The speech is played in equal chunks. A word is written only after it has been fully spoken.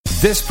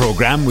This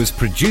programme was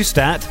produced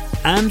at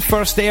and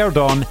first aired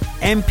on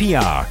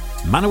MPR,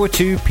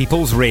 Manawatū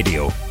People's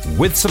Radio,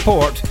 with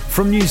support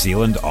from New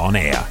Zealand On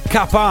Air.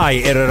 Ka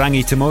pai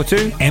irarangi te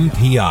motu,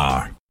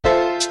 MPR.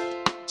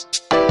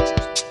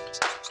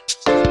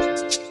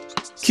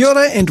 Kia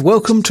ora and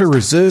welcome to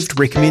Reserved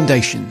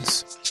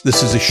Recommendations.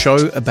 This is a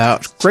show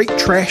about great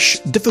trash,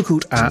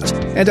 difficult art,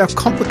 and our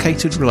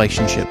complicated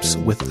relationships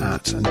with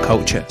art and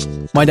culture.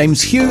 My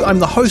name's Hugh, I'm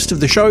the host of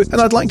the show,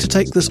 and I'd like to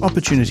take this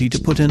opportunity to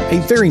put in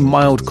a very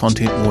mild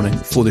content warning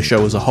for the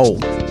show as a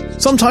whole.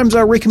 Sometimes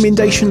our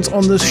recommendations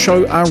on this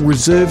show are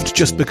reserved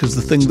just because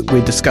the thing that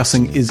we're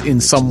discussing is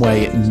in some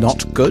way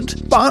not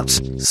good, but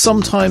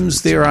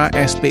sometimes there are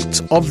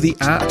aspects of the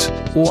art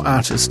or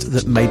artist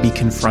that may be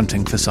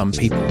confronting for some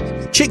people.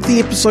 Check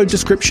the episode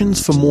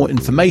descriptions for more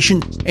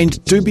information,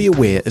 and do be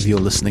aware of your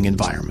listening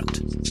environment.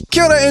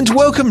 Kia ora and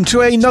welcome to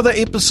another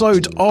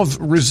episode of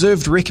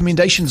Reserved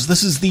Recommendations.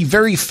 This is the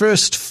very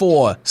first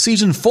for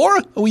Season 4?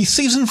 Are we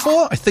Season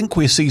 4? I think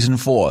we're Season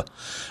 4.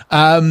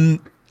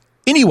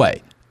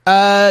 Anyway,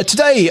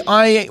 today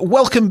I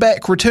welcome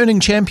back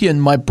returning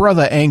champion, my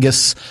brother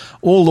Angus,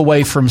 all the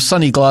way from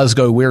sunny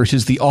Glasgow, where it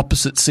is the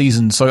opposite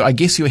season. So I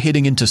guess you're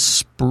heading into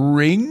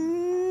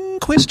spring?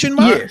 Question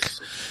mark? Yes.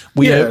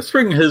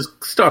 Spring has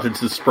started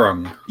to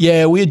sprung.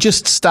 Yeah, we're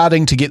just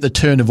starting to get the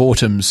turn of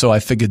autumn, so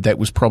I figured that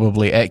was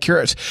probably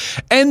accurate.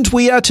 And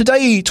we are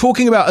today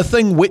talking about a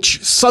thing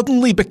which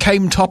suddenly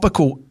became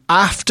topical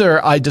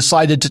after I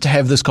decided to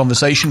have this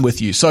conversation with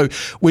you. So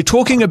we're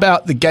talking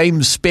about the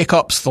game Spec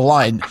Ops: The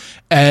Line,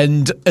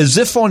 and as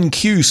if on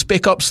cue,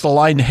 Spec Ops: The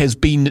Line has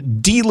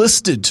been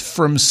delisted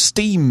from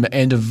Steam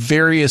and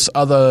various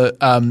other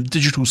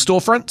digital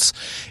storefronts.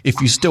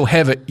 If you still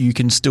have it, you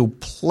can still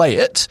play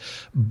it,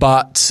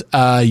 but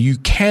you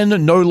can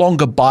no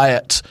longer buy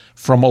it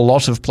from a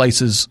lot of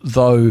places,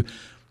 though,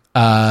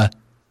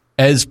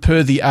 as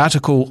per the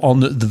article on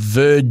The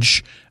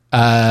Verge,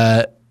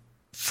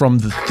 from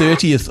the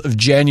 30th of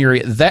January.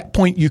 At that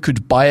point, you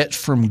could buy it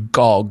from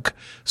GOG.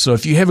 So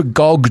if you have a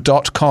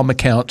GOG.com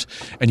account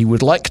and you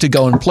would like to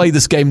go and play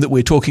this game that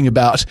we're talking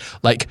about,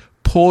 like,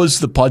 pause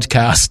the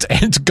podcast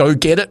and go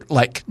get it,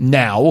 like,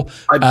 now.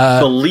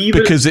 I believe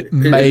because it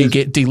may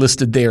get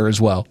delisted there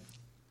as well.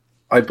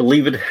 I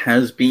believe it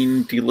has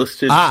been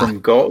delisted from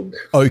GOG.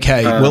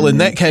 Okay, well, in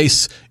that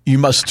case, you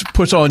must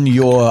put on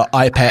your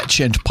eye patch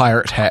and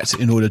pirate hat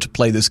in order to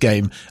play this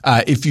game,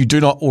 if you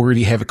do not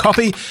already have a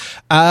copy.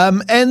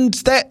 And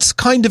that's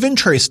kind of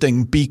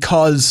interesting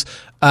because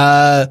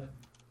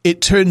it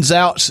turns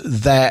out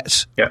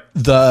that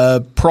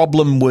the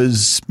problem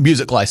was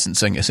music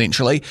licensing,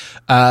 essentially.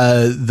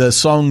 The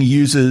song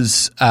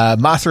uses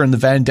Martha and the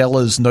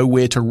Vandellas'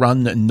 Nowhere to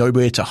Run and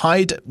Nowhere to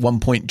Hide at one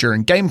point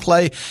during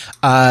gameplay,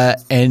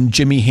 and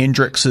Jimi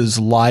Hendrix's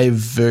live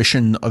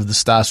version of the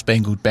Star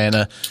Spangled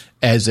Banner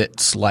as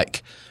its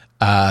like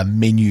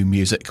menu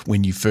music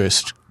when you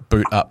first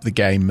boot up the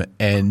game,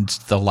 and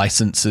the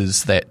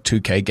licenses that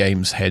 2K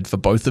Games had for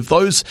both of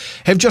those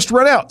have just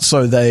run out,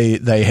 so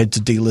they had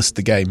to delist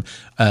the game,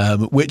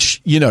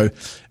 which, you know,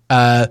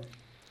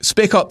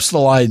 Spec Ops: The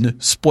Line,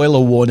 spoiler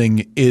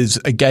warning, is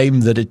a game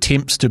that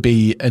attempts to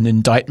be an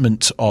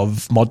indictment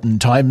of modern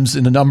times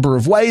in a number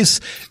of ways,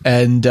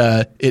 and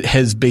it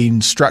has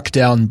been struck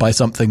down by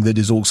something that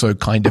is also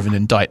kind of an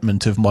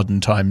indictment of modern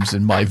times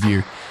in my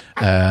view.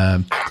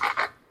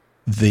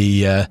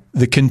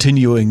 The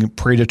continuing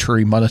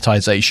predatory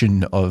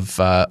monetization of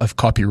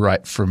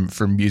copyright from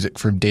music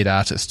from dead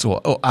artists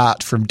or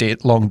art from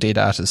long dead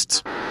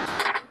artists.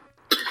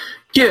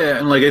 Yeah,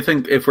 and like I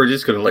think if we're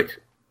just gonna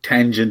like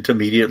tangent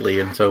immediately,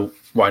 and so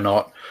why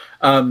not?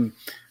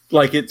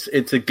 Like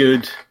it's a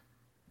good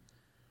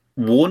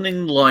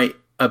warning light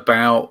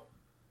about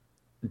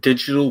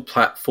digital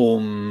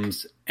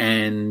platforms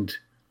and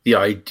the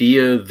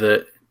idea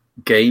that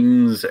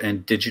games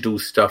and digital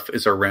stuff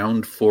is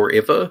around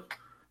forever.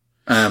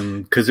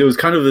 Because it was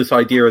kind of this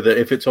idea that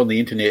if it's on the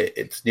internet,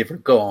 it's never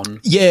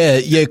gone.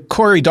 Yeah.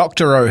 Cory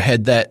Doctorow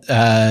had that,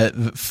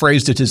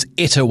 phrased it as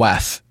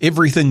etawaf,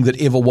 everything that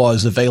ever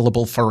was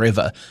available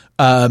forever.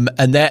 And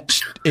that,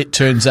 it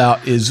turns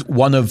out, is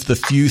one of the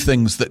few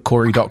things that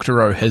Cory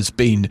Doctorow has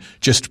been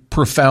just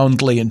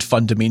profoundly and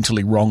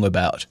fundamentally wrong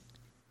about.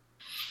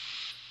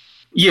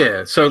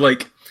 Yeah, so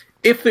like,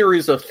 if there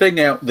is a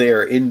thing out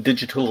there in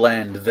digital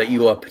land that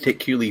you are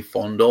particularly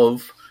fond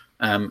of,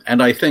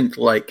 and I think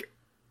like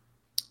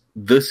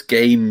this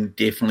game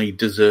definitely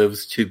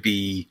deserves to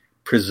be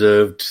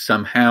preserved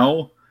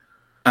somehow,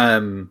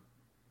 but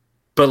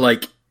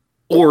like,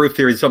 or if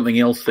there is something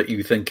else that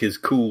you think is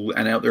cool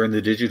and out there in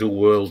the digital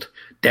world,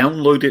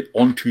 download it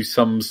onto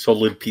some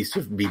solid piece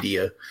of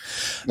media.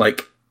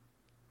 Like,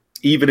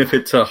 even if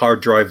it's a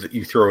hard drive that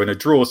you throw in a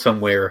drawer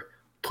somewhere,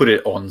 put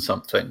it on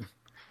something.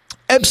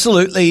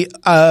 Absolutely,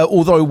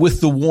 although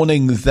with the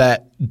warning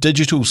that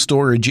digital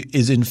storage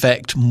is in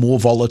fact more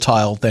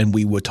volatile than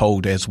we were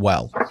told as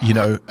well. You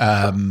know,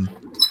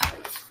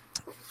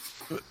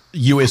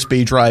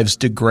 USB drives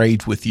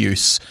degrade with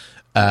use.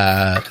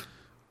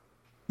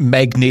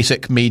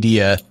 Magnetic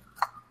media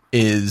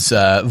is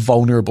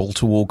vulnerable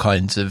to all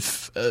kinds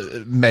of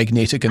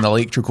magnetic and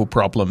electrical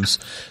problems,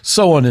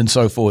 so on and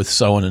so forth,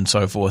 so on and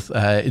so forth.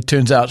 It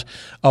turns out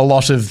a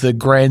lot of the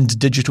grand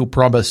digital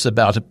promise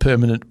about a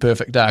permanent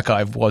perfect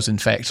archive was in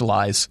fact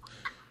lies.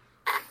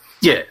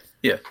 Yeah.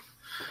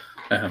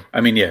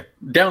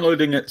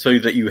 Downloading it so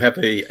that you have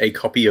a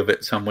copy of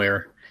it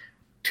somewhere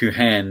to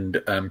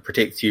hand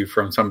protects you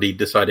from somebody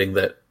deciding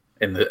that,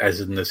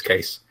 as in this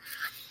case,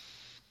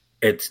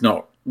 it's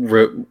not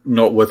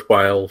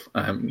worthwhile,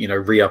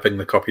 re-upping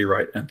the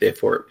copyright, and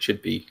therefore it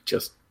should be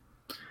just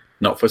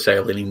not for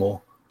sale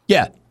anymore.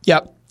 Yeah,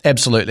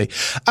 absolutely.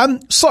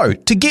 So,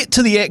 to get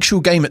to the actual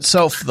game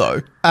itself,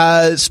 though,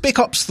 Spec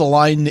Ops The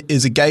Line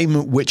is a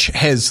game which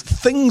has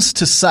things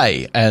to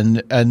say,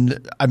 and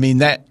I mean,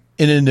 that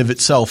in and of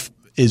itself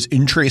is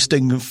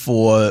interesting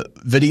for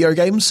video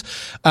games.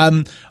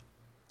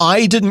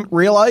 I didn't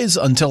realize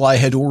until I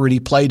had already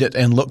played it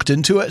and looked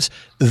into it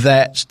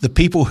that the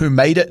people who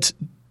made it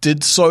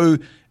did so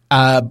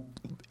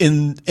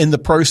in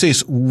the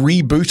process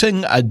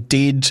rebooting a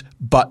dead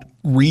but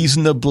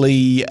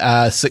reasonably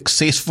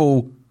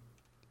successful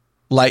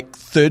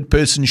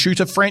third-person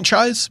shooter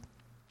franchise.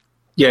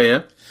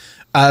 Yeah.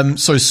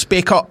 So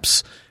Spec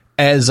Ops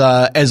as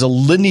a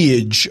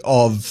lineage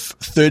of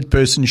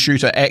third-person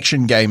shooter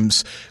action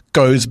games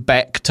goes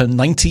back to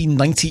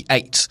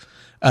 1998.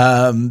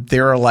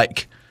 There are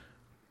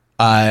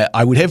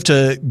I would have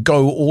to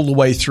go all the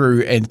way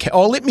through and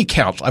let me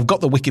count. I've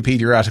got the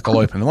Wikipedia article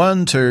open.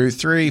 1, 2,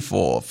 3,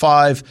 4,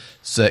 5,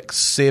 6,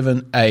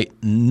 7,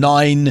 8,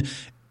 9.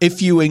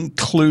 If you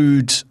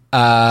include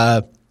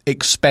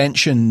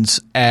expansions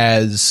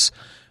as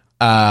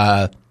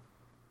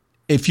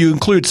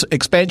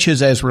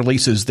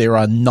releases, there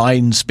are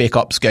 9 Spec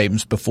Ops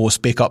games before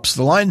Spec Ops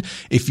The Line.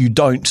 If you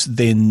don't,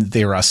 then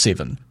there are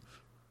 7.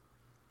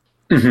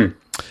 Mm-hmm.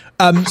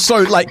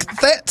 So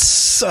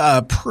that's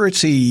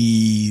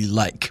pretty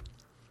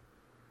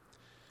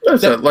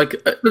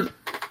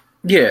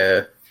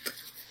yeah.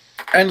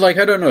 And I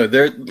don't know,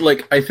 there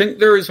I think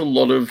there is a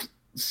lot of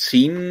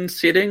scene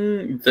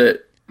setting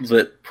that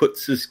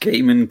puts this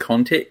game in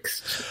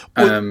context.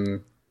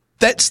 Well,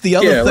 that's the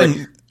other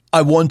thing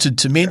I wanted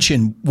to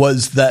mention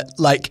was that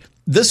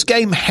this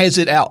game has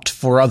it out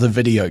for other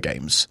video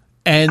games,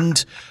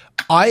 and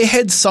I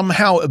had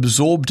somehow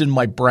absorbed in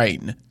my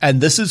brain,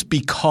 and this is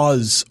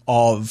because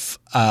of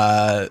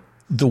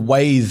the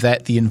way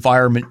that the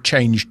environment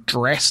changed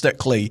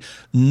drastically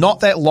not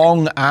that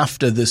long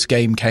after this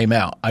game came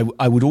out.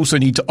 I would also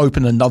need to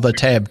open another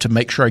tab to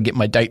make sure I get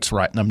my dates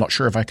right, and I'm not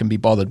sure if I can be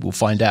bothered. We'll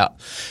find out.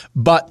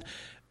 But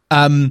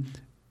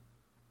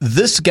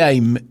this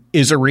game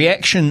is a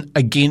reaction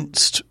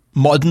against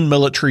modern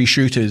military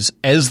shooters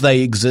as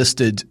they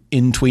existed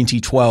in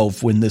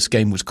 2012 when this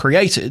game was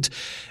created.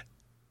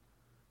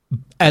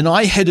 And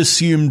I had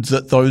assumed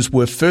that those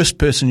were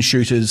first-person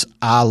shooters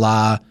a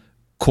la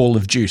Call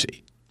of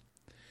Duty.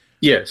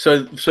 Yeah,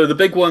 so the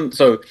big one...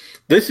 So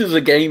this is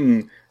a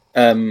game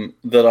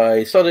that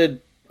I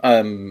started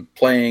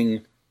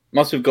playing,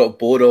 must have got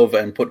bored of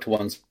and put to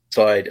one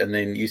side, and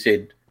then you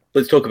said,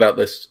 let's talk about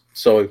this.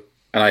 And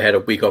I had a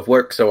week off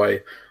work, so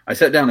I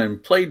sat down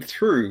and played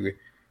through,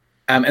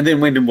 and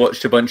then went and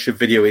watched a bunch of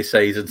video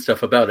essays and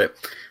stuff about it.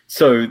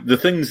 So the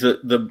things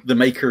that the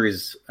maker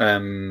is...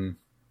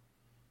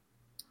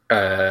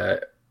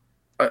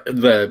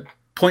 the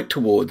point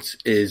towards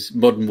is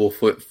Modern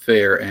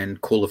Warfare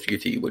and Call of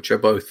Duty, which are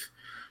both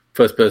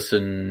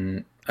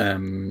first-person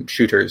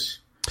shooters.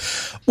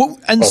 Well,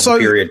 and so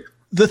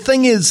the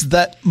thing is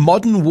that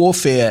Modern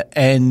Warfare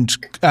and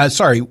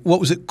what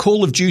was it?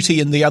 Call of Duty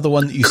and the other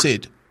one that you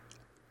said?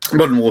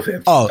 Modern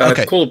Warfare. Oh,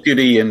 okay. Call of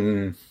Duty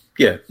and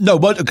no,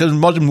 because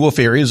Modern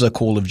Warfare is a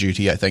Call of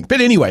Duty, I think. But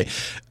anyway.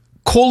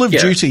 Call of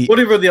Duty,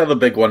 whatever the other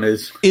big one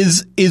is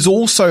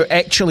also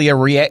actually a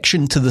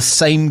reaction to the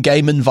same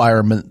game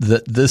environment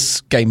that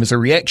this game is a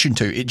reaction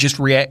to. It just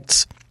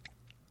reacts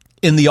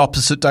in the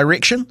opposite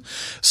direction.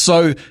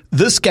 So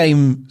this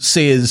game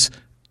says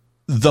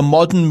the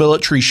modern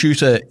military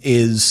shooter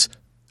is,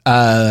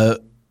 in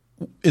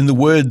the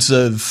words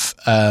of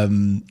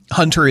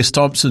Hunter S.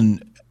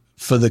 Thompson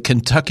for the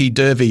Kentucky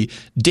Derby,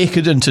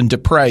 decadent and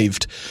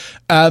depraved.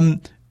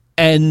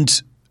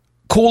 And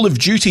Call of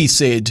Duty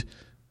said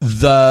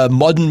the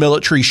modern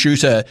military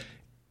shooter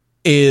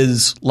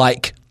is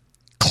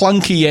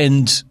clunky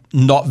and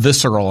not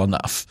visceral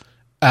enough.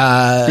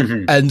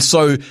 And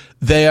so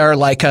they are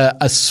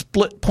a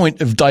split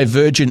point of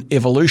divergent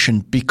evolution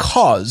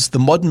because the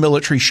modern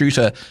military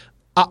shooter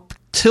up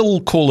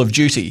till Call of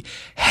Duty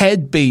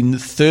had been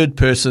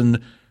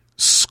third-person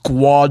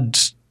squad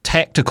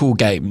tactical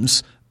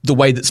games the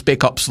way that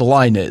Spec Ops The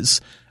Line is.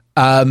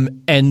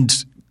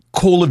 And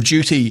Call of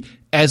Duty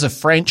as a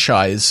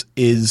franchise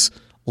is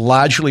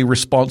largely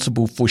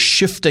responsible for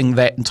shifting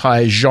that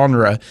entire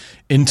genre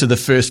into the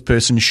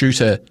first-person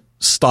shooter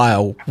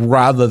style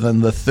rather than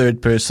the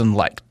third-person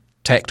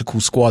tactical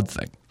squad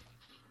thing.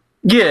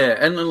 Yeah,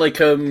 and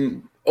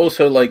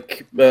also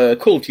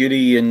Call of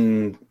Duty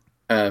and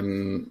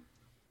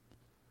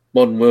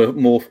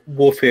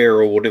Warfare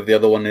or whatever the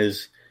other one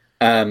is,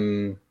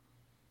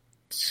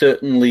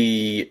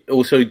 certainly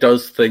also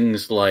does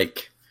things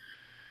like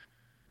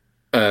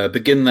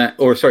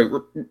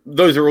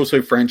those are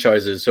also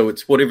franchises, so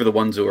it's whatever the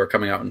ones that were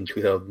coming out in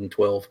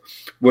 2012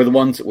 were the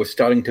ones that were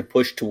starting to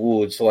push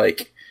towards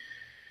like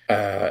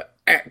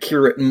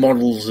accurate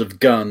models of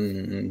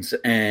guns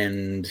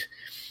and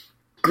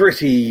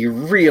gritty,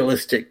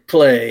 realistic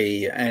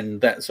play and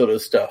that sort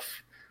of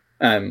stuff,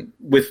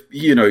 with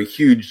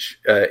huge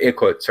air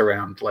quotes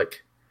around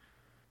like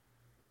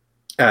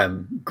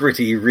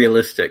gritty,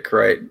 realistic,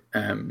 right?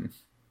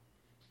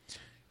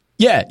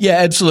 Yeah,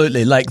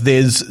 absolutely. Like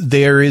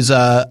there is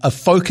a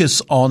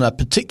focus on a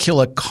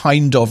particular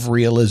kind of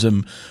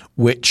realism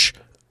which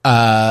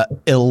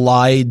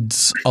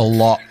elides a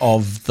lot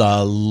of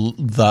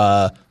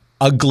the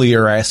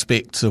uglier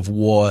aspects of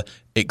war,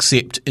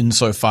 except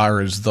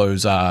insofar as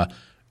those are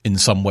in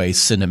some way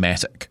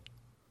cinematic.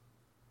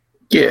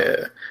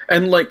 Yeah,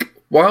 and like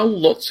while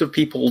lots of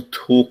people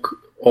talk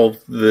of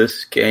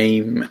this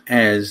game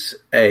as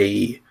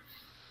a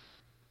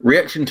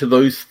reaction to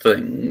those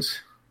things,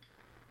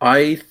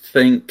 I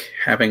think,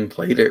 having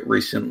played it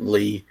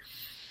recently,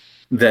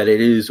 that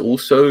it is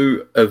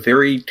also a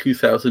very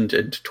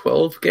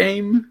 2012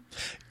 game.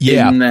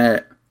 Yeah. In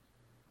that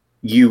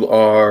you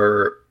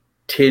are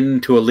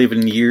 10 to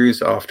 11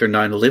 years after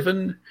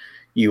 9/11.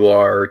 You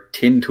are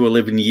 10 to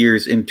 11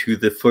 years into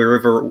the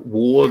forever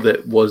war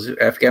that was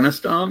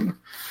Afghanistan.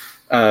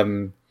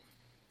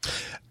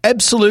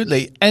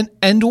 Absolutely.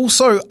 And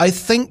also, I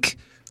think,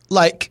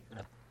 like,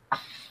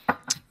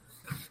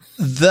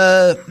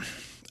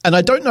 and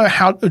I don't know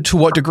to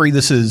what degree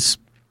this is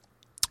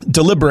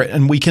deliberate,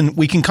 and we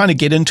can kind of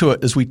get into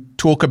it as we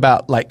talk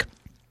about like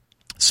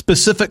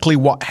specifically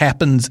what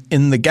happens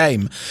in the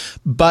game.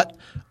 But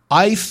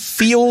I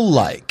feel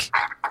like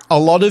a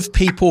lot of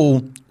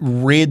people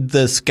read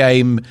this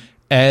game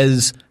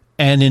as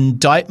an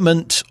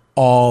indictment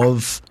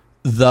of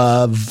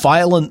the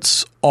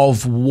violence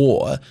of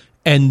war,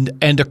 and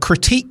a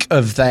critique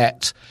of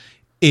that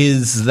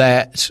is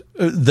that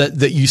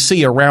you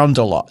see around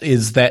a lot,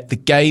 is that the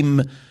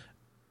game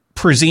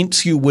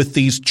presents you with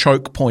these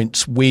choke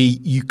points where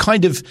you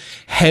kind of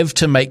have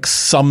to make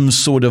some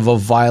sort of a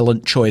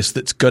violent choice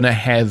that's going to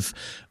have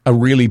a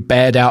really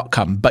bad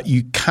outcome, but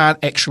you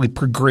can't actually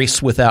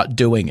progress without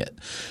doing it.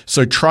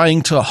 So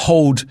trying to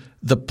hold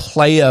the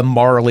player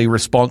morally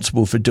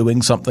responsible for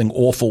doing something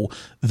awful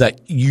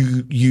that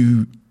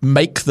you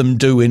make them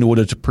do in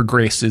order to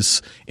progress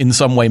is in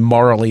some way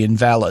morally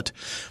invalid.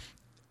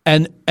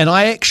 And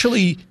I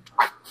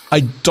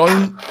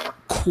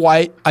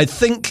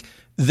think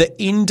the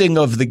ending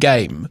of the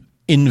game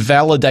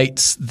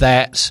invalidates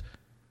that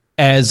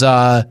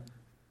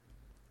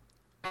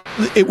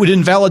it would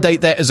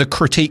invalidate that as a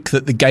critique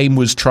that the game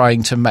was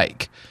trying to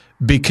make,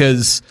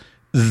 because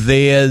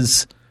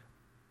there's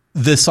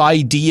this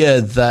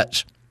idea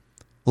that,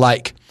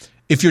 like,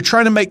 if you're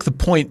trying to make the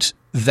point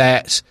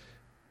that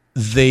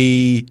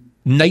the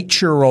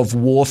nature of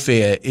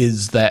warfare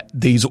is that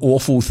these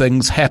awful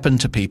things happen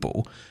to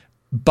people,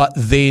 but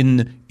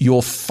then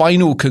your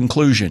final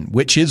conclusion,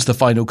 which is the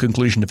final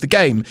conclusion of the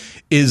game,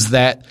 is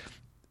that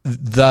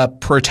the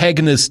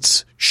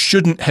protagonists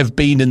shouldn't have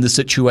been in the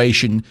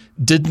situation,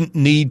 didn't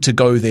need to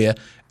go there,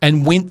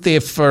 and went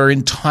there for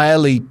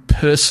entirely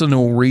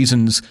personal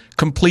reasons,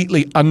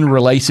 completely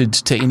unrelated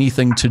to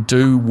anything to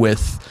do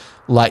with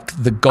like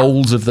the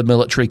goals of the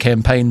military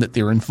campaign that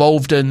they're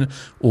involved in,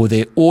 or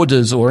their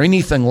orders, or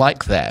anything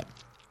like that.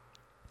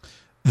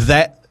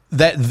 That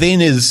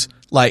then is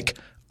like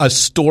a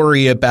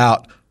story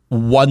about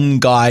one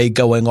guy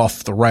going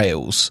off the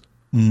rails,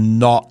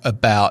 not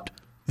about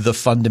the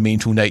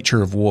fundamental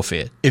nature of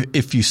warfare,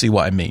 if you see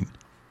what I mean.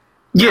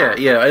 Yeah.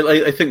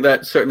 I think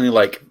that certainly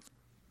like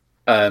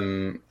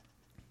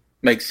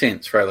makes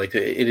sense, right? Like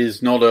it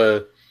is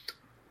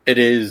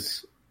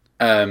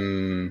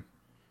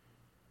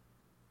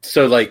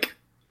so like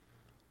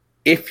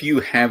if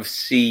you have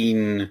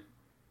seen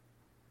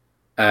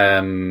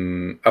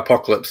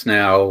Apocalypse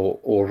Now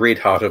or read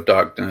Heart of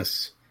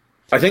Darkness,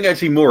 I think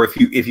actually more if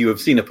you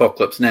have seen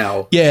Apocalypse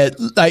Now. Yeah,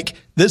 like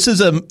this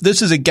is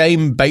a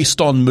game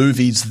based on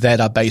movies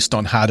that are based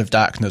on Heart of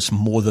Darkness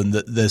more than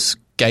that this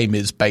game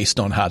is based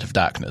on Heart of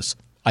Darkness,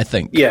 I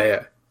think.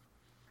 Yeah.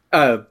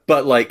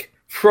 But like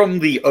from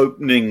the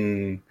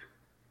opening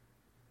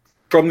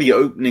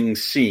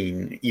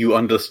scene, you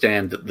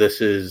understand that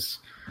this is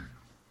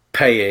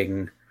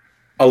paying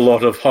a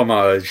lot of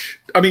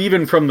homage. I mean,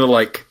 even from the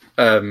like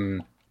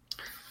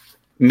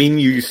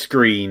menu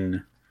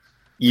screen,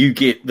 you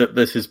get that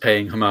this is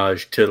paying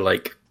homage to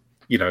like,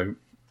 you know,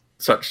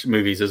 such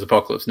movies as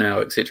Apocalypse Now,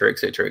 etc.,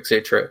 etc.,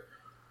 etc.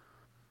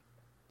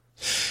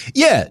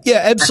 Yeah,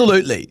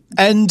 absolutely.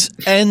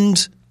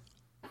 And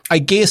I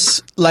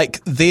guess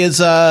like there's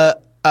a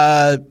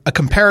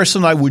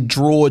comparison I would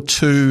draw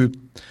to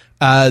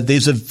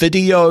there's a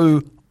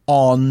video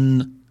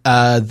on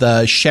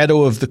the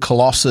Shadow of the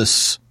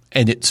Colossus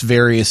and its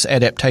various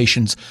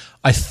adaptations.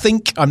 I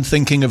think I'm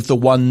thinking of the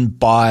one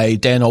by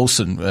Dan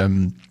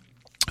Olsen,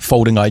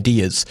 Folding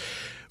Ideas,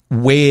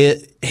 where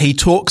he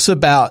talks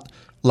about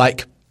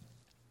like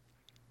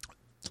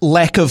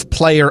lack of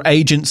player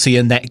agency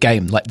in that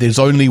game. Like there's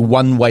only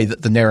one way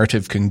that the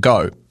narrative can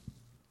go.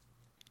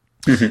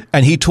 Mm-hmm.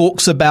 And he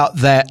talks about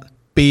that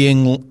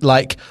being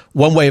like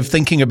one way of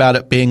thinking about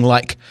it being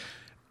like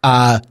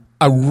a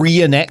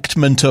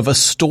reenactment of a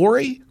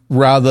story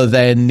rather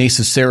than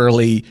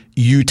necessarily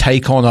you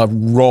take on a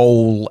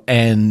role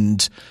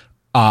and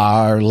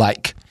are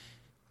like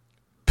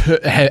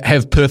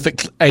have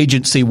perfect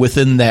agency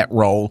within that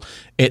role.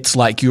 It's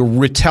like you're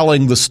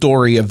retelling the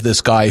story of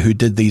this guy who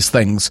did these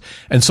things,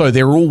 and so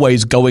they're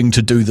always going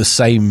to do the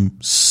same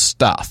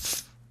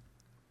stuff.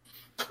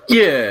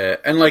 Yeah,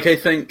 and like I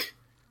think,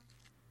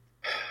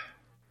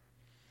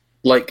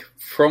 like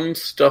from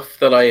stuff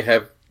that I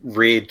have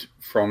read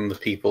from the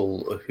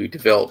people who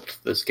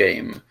developed this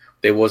game,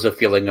 there was a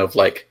feeling of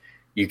like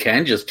you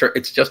can just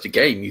it's just a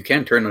game. You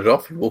can turn it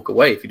off and walk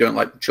away if you don't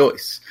like the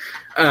choice.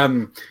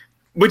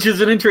 Which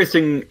is an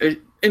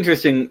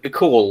interesting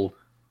call.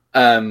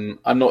 I'm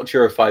not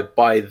sure if I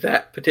buy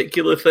that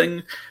particular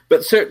thing,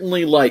 but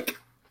certainly like,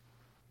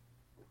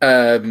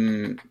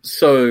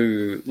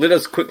 so let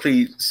us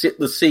quickly set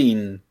the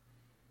scene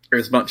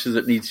as much as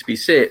it needs to be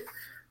set.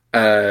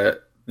 The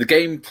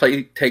game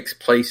takes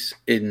place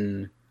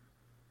in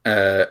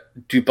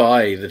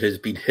Dubai that has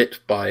been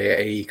hit by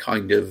a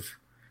kind of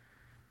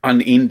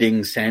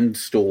unending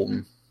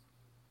sandstorm.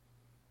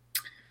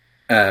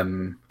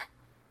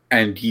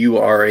 And you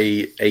are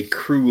a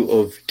crew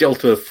of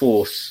Delta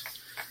Force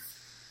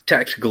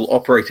tactical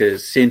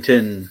operators sent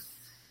in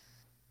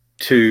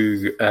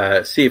to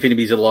see if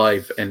anybody's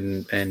alive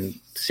and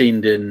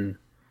send in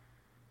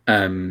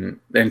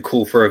and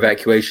call for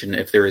evacuation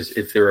if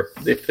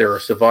there are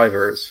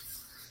survivors.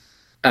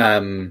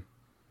 And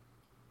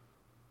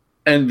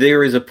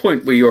there is a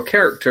point where your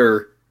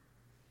character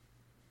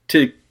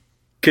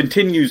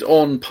continues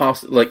on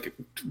past, like,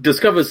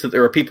 discovers that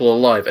there are people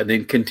alive and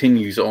then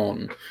continues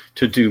on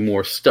to do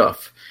more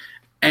stuff.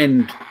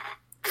 And,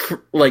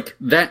 like,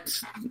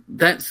 that's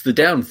the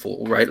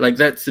downfall, right? Like,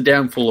 that's the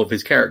downfall of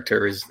his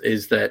character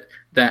is that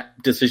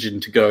decision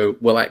to go,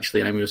 well,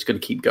 actually, I'm just going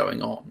to keep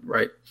going on,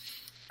 right?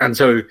 And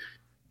so,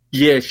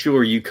 yeah,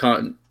 sure, you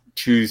can't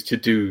choose to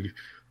do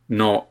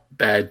not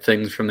bad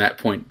things from that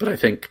point, but I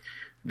think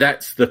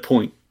that's the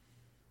point.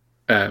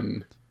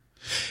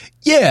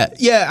 Yeah,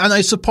 and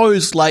I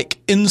suppose, like,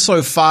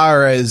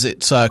 insofar as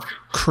it's a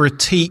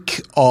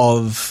critique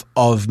of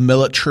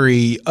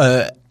military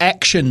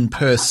action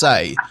per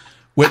se,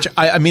 which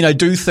I mean, I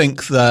do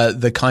think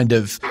the kind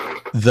of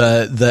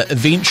the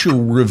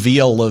eventual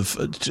reveal of,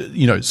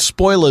 you know,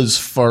 spoilers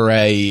for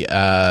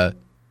a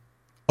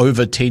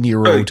over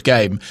 10-year-old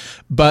game,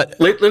 but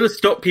let us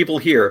stop people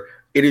here.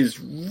 It is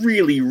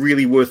really,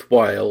 really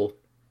worthwhile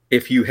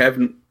if you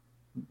haven't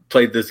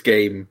played this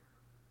game.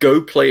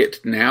 Go play it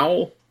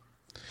now.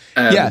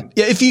 Yeah.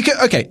 If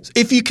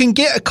you can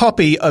get a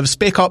copy of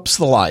Spec Ops: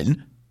 The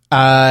Line,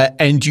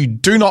 and you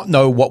do not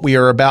know what we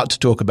are about to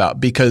talk about,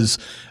 because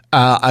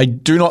I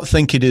do not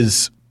think it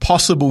is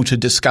possible to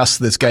discuss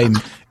this game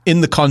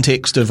in the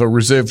context of a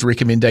reserved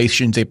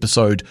recommendations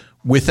episode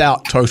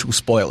without total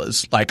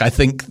spoilers. Like, I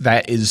think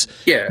that is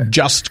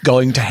just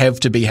going to have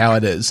to be how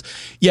it is.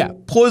 Yeah.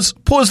 Pause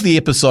the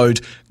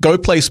episode. Go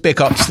play Spec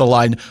Ops: The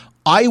Line.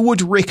 I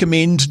would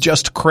recommend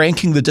just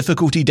cranking the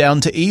difficulty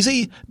down to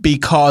easy,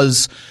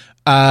 because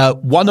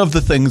one of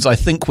the things I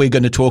think we're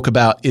going to talk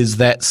about is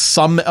that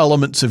some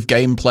elements of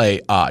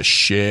gameplay are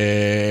shit.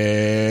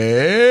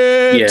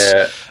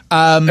 Yeah.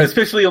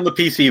 Especially on the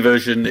PC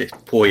version,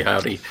 boy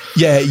howdy.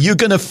 Yeah, you're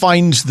going to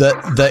find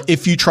that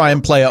if you try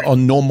and play it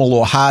on normal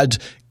or hard,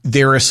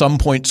 there are some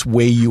points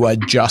where you are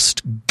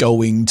just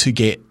going to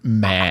get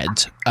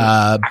mad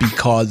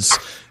because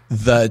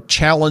the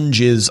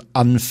challenge is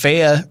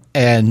unfair,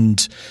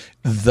 and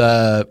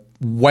the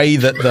way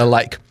that the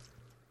like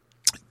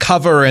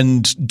cover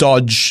and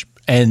dodge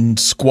and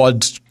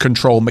squad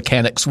control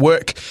mechanics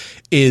work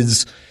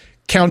is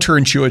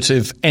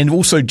counterintuitive and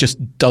also just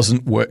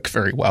doesn't work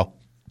very well.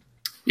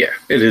 Yeah,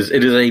 it is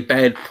a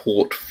bad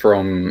port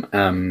from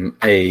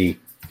a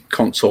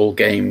console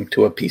game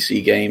to a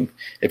PC game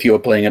if you are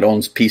playing it on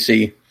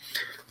PC.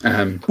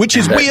 Which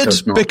is weird,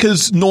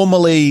 because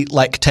normally,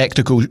 like,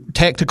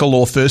 tactical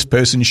or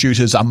first-person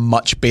shooters are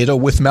much better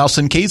with mouse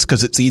and keys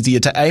because it's easier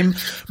to aim.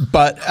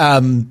 But,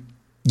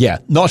 yeah,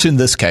 not in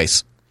this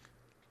case.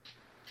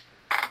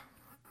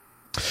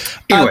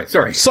 Anyway,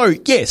 sorry. So,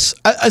 yes,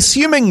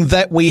 assuming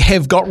that we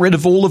have got rid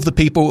of all of the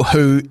people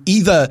who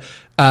either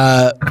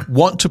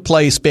want to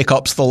play Spec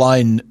Ops: The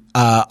Line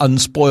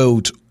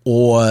unspoiled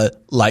or,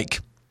 like,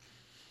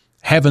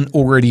 haven't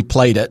already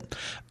played it,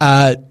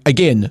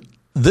 again,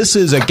 this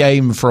is a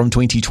game from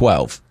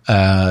 2012.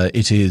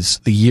 It is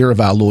the year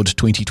of our Lord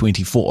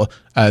 2024.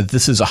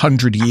 This is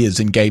 100 years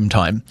in game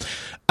time.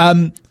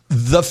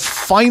 The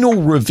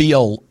final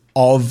reveal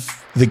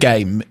of the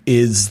game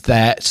is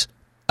that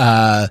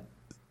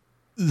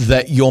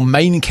that your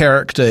main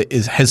character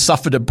has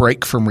suffered a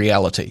break from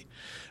reality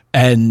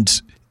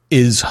and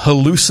is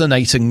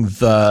hallucinating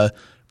the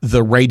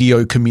the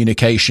radio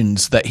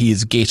communications that he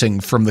is getting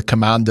from the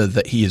commander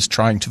that he is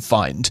trying to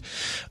find,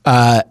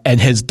 and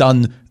has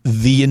done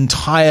the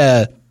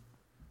entire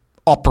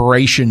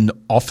operation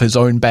off his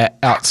own bat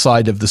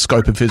outside of the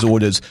scope of his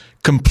orders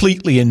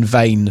completely in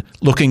vain,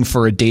 looking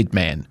for a dead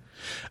man.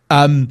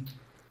 And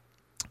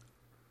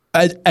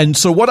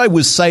so what I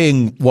was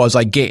saying was,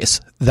 I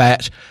guess,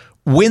 that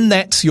when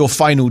that's your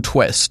final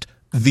twist,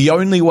 the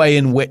only way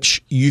in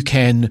which you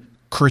can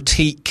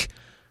critique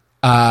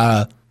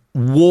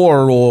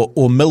war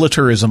or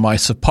militarism, I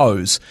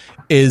suppose,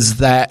 is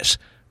that,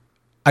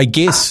 I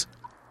guess,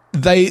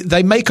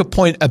 they make a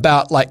point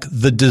about like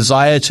the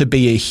desire to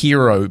be a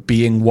hero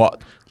being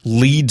what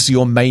leads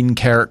your main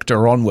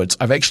character onwards.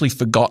 I've actually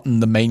forgotten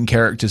the main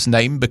character's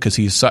name because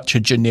he's such a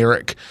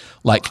generic,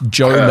 like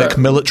Joe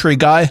McMilitary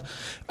guy.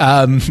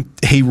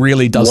 He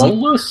really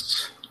doesn't.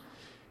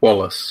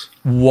 Wallace.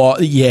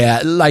 What?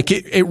 Yeah, like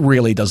it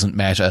really doesn't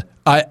matter.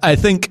 I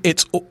think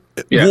it's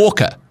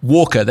Walker.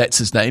 Walker, that's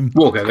his name.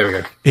 Walker. There we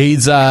go.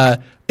 He's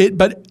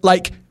but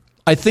like,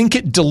 I think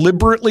it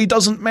deliberately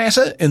doesn't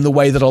matter in the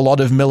way that a lot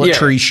of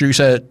military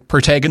shooter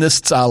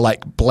protagonists are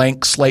like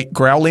blank slate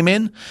growly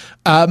men.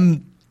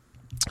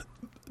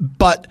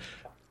 But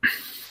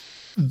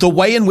the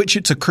way in which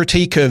it's a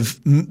critique of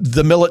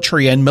the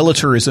military and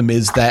militarism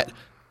is that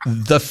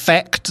the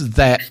fact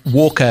that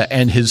Walker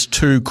and his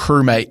two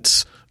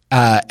crewmates,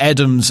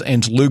 Adams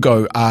and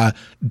Lugo, are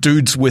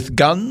dudes with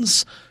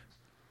guns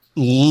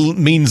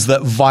means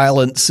that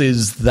violence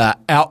is the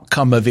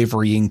outcome of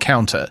every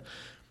encounter.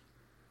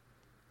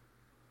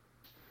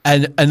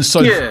 And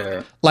so,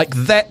 like,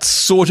 that's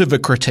sort of a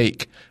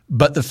critique,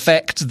 but the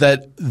fact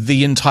that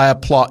the entire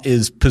plot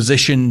is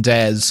positioned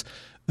as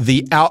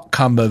the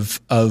outcome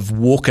of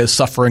Walker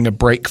suffering a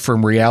break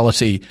from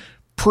reality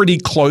pretty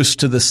close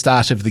to the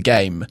start of the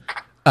game,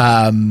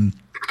 that,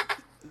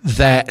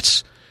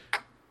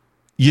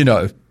 you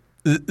know,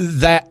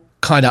 that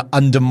kind of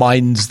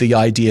undermines the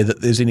idea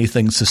that there's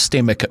anything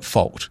systemic at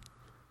fault.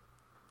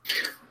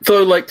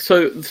 So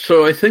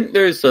I think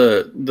there's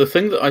the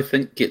thing that I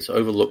think gets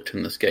overlooked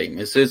in this game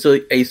is there's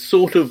a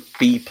sort of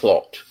B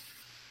plot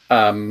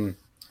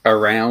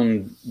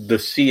around the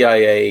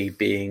CIA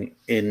being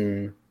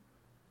in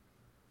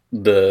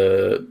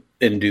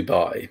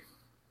Dubai,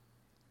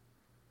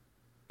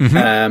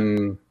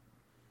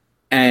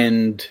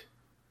 and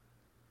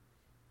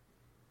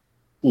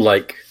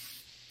like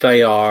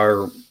they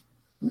are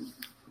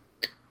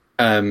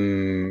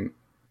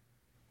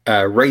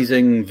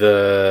raising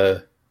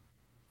the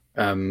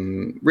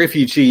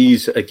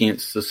refugees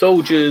against the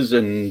soldiers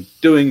and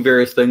doing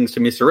various things to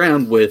mess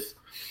around with.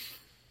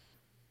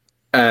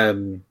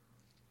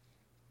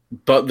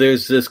 But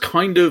there's this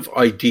kind of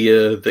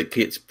idea that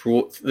gets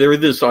brought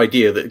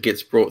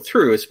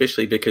through,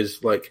 especially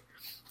because like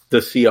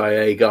the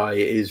CIA guy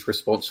is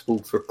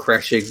responsible for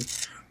crashing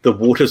the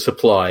water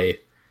supply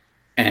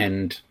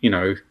and, you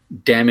know,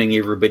 damning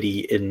everybody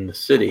in the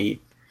city,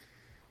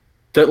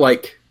 that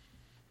like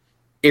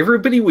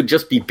everybody would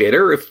just be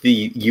better if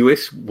the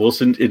US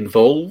wasn't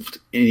involved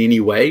in any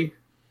way,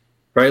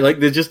 right? Like,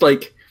 they're just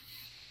like,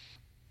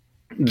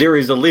 there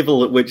is a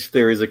level at which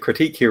there is a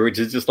critique here, which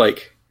is just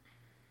like,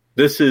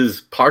 this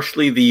is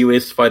partially the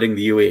US fighting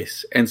the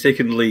US, and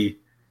secondly,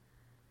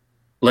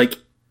 like,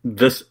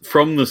 this,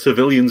 from the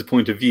civilians'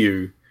 point of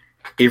view,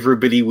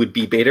 everybody would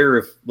be better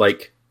if,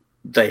 like,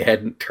 they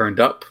hadn't turned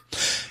up.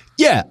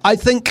 Yeah, I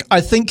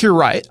think you're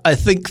right. I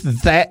think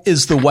that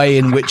is the way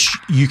in which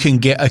you can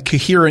get a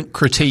coherent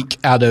critique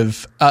out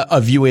of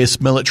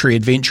US military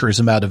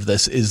adventurism out of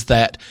this, is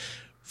that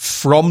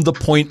from the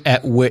point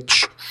at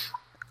which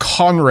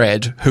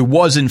Conrad, who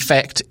was in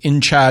fact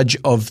in charge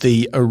of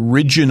the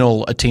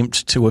original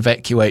attempt to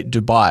evacuate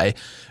Dubai,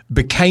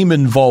 became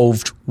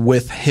involved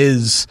with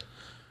his,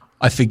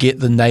 I forget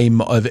the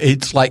name of it.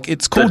 It's like,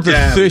 it's called the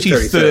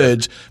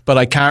 33rd, but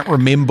I can't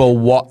remember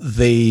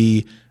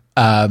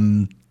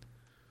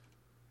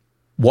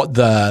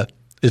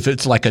if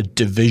it's like a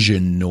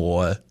division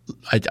or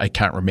I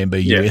can't remember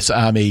US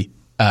Army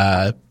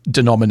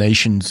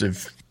denominations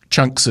of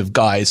chunks of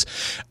guys.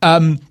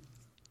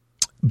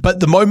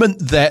 But the moment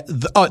that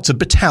it's a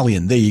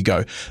battalion. There you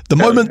go. The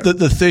moment that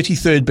the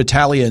 33rd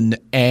Battalion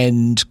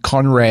and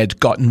Conrad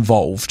got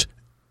involved,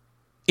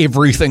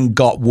 everything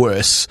got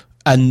worse,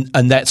 and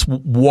that's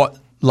what,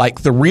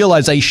 like, the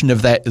realization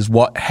of that is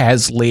what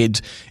has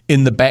led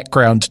in the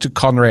background to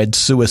Conrad's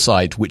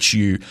suicide, which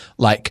you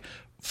like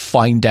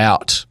find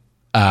out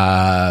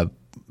at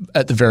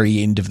the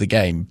very end of the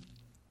game.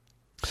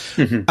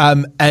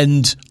 Mm-hmm.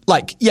 And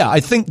like, yeah,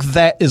 I think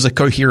that is a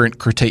coherent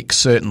critique,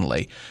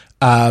 certainly.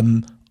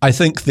 I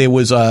think there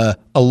was a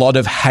lot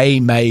of hay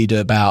made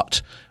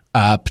about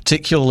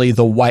particularly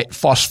the white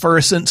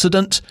phosphorus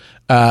incident,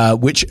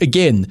 which,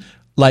 again,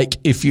 like,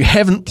 if you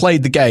haven't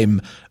played the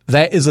game,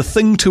 that is a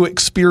thing to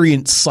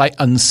experience sight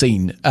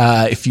unseen.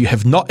 If you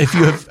have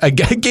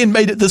again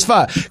made it this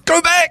far,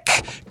 go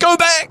back.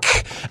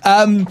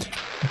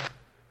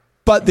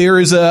 But there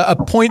is a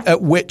point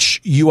at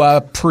which you are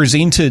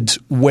presented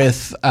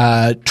with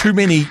too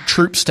many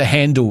troops to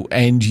handle,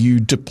 and you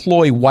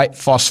deploy white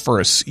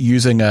phosphorus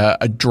using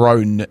a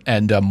drone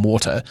and a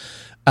mortar,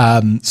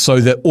 so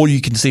that all you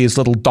can see is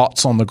little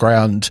dots on the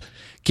ground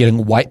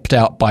getting wiped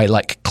out by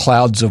like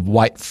clouds of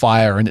white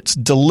fire, and it's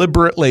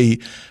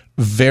deliberately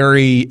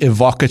very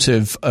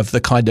evocative of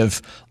the kind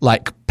of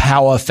like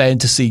power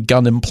fantasy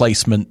gun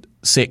emplacement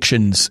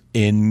sections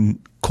in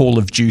Call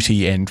of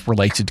Duty and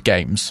related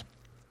games.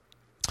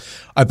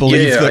 I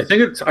believe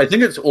that, I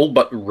think it's all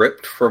but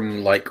ripped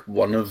from like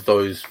one of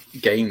those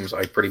games.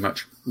 I pretty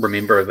much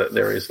remember that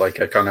there is like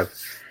a kind of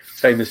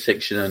famous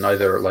section in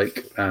either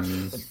like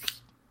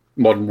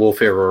Modern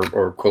Warfare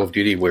or Call of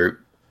Duty where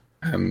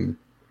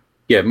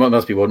it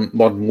must be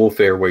Modern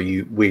Warfare where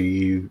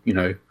you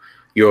know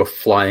you're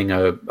flying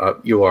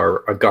you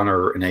are a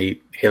gunner in a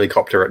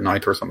helicopter at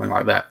night or something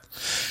like that.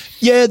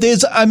 Yeah,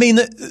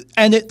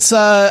 and it's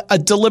a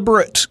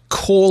deliberate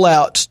call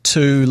out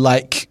to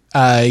like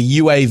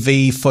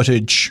UAV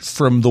footage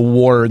from the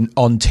war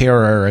on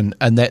terror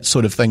and that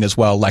sort of thing as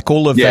well. Like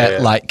all of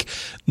that like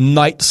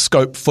night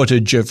scope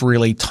footage of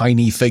really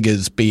tiny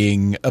figures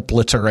being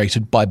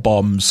obliterated by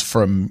bombs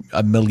from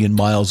a million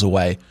miles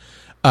away.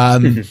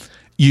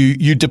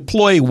 You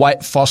deploy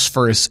white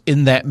phosphorus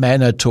in that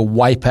manner to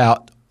wipe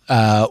out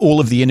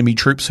all of the enemy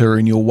troops who are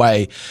in your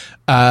way.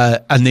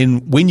 And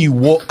then when you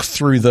walk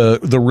through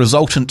the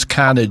resultant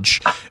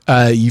carnage,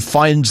 you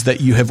find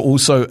that you have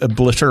also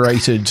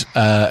obliterated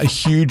a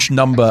huge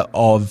number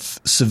of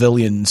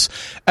civilians.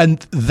 And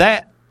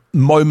that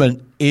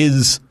moment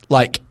is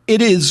like,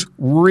 it is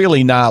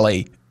really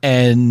gnarly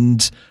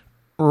and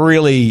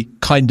really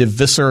kind of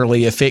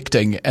viscerally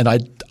affecting. And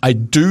I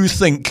do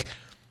think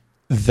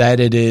that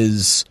it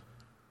is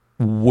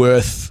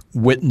worth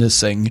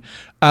witnessing.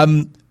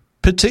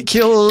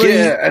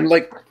 Particularly,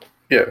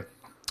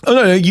 Oh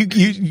no,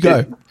 you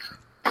go.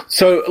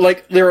 So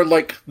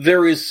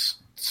there is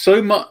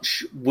so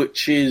much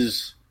which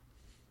is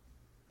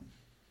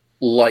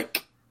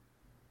like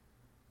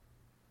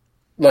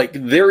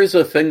there is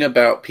a thing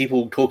about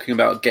people talking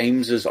about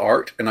games as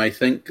art, and I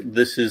think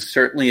this is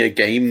certainly a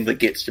game that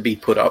gets to be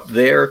put up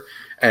there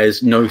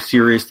as no,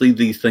 seriously,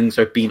 these things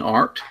have been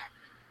art,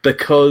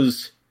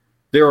 because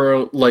there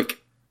are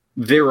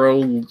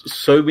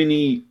so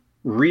many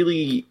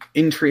really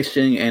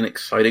interesting and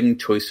exciting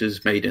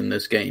choices made in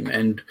this game.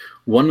 And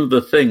one of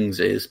the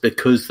things is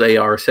because they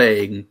are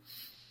saying,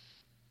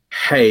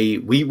 hey,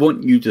 we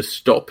want you to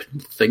stop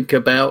and think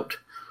about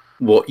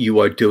what you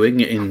are doing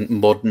in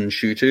modern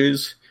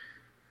shooters.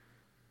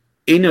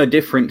 In a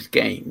different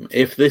game,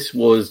 if this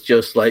was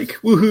just like,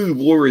 woohoo,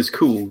 war is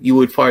cool, you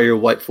would fire your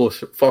white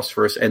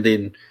phosphorus and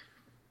then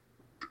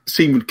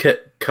scene would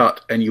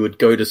cut and you would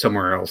go to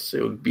somewhere else.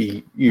 It would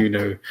be,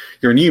 your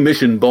new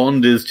mission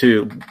bond is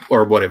to,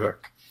 or whatever.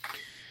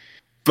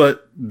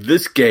 But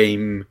this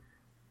game,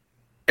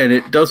 and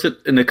it does it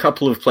in a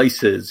couple of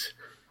places,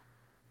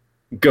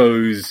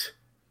 goes,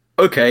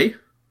 okay,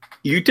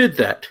 you did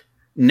that.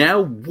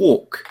 Now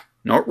walk,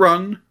 not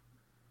run,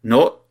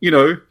 not,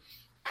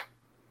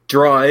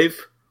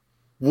 drive,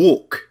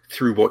 walk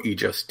through what you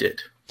just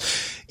did.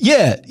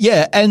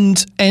 Yeah.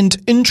 And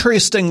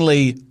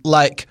interestingly,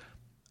 like,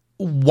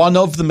 one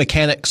of the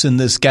mechanics in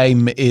this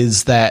game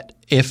is that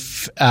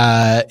if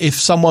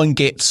someone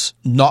gets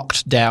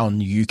knocked down,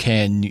 you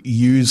can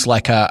use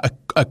like a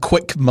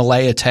quick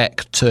melee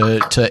attack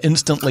to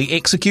instantly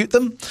execute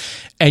them,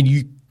 and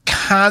you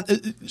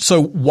can't.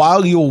 So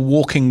while you're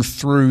walking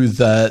through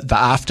the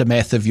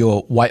aftermath of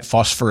your white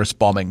phosphorus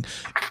bombing,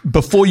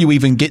 before you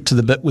even get to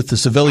the bit with the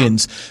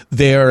civilians,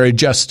 there are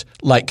just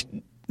like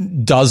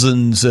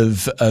dozens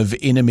of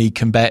enemy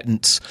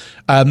combatants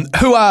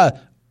who are,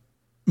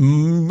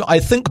 I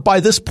think by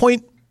this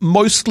point,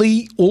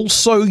 mostly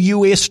also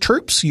US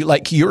troops.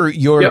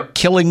 You're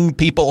killing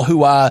people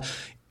who are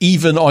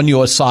even on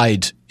your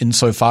side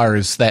insofar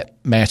as that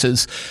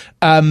matters.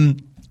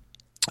 And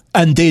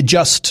they're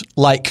just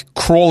like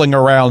crawling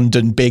around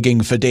and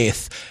begging for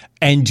death,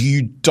 and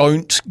you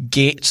don't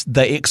get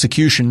the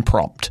execution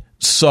prompt.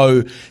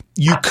 So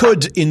you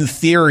could, in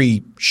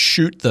theory,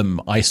 shoot them,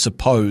 I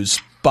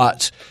suppose,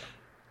 but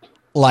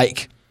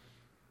like,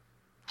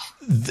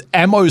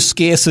 ammo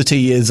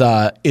scarcity is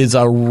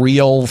a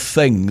real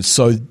thing,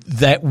 so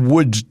that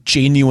would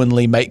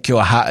genuinely make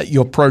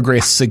your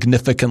progress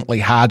significantly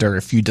harder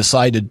if you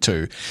decided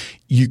to.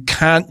 You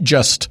can't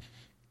just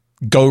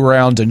go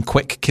around and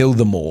quick kill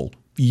them all.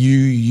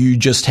 You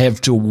just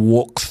have to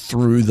walk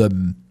through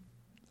them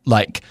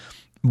like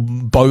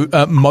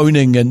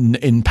moaning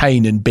in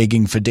pain and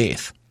begging for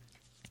death.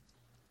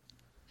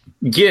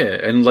 Yeah,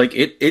 and like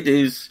it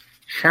is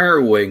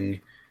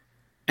harrowing.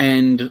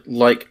 And,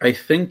 like, I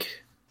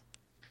think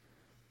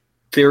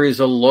there is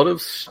a lot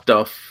of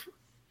stuff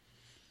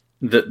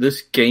that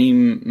this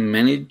game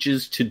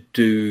manages to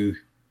do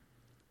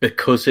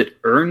because it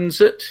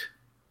earns it.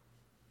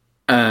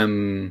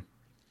 Earlier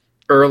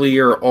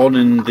on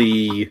in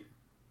the,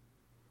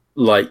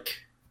 like,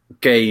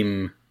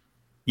 game,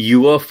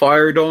 you are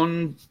fired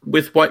on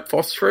with white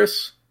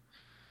phosphorus.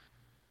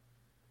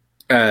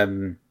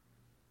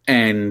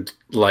 And,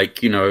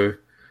 like, you know,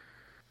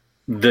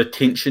 the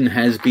tension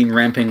has been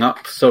ramping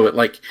up, so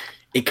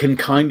it can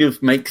kind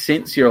of make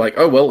sense. You're like,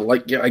 oh, well,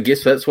 like, yeah, I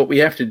guess that's what we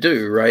have to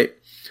do, right?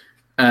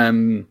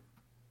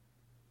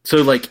 So,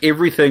 like,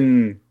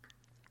 everything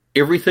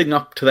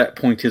up to that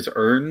point is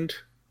earned.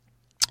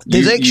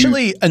 There's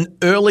actually an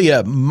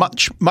earlier,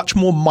 much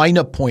more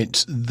minor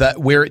point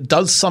where it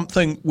does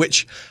something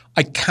which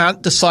I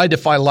can't decide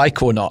if I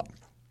like or not.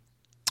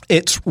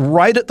 It's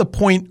right at the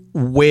point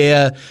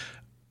where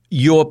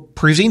you're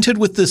presented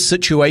with this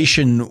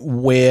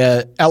situation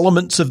where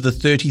elements of the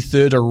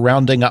 33rd are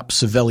rounding up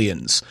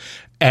civilians,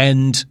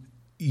 and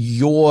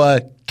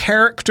your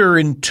character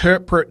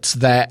interprets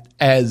that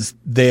as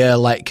they're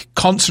like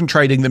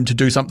concentrating them to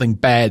do something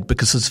bad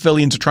because the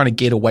civilians are trying to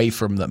get away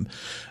from them.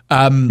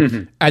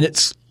 And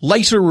it's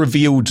later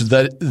revealed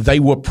that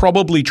they were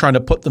probably trying to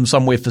put them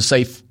somewhere for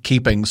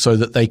safekeeping so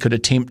that they could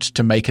attempt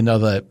to make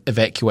another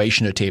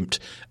evacuation attempt,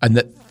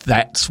 and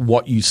that's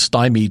what you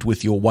stymied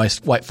with your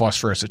white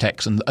phosphorus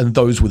attacks, and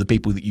those were the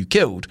people that you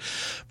killed.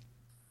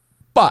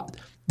 But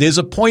there's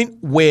a point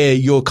where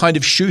you're kind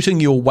of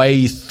shooting your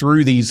way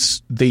through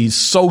these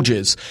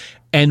soldiers,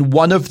 and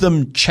one of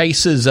them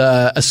chases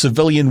a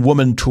civilian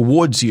woman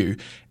towards you,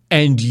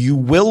 and you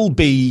will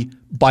be,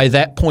 by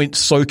that point,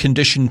 so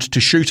conditioned to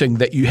shooting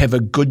that you have a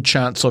good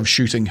chance of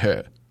shooting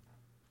her.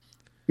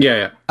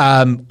 Yeah.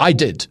 I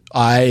did.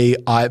 I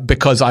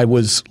because I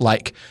was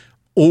like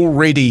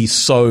already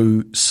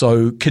so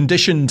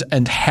conditioned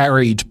and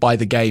harried by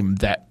the game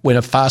that when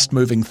a fast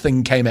moving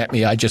thing came at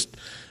me, I just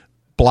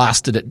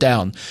blasted it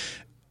down.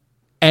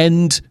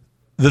 And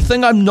the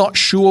thing I'm not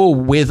sure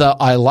whether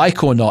I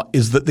like or not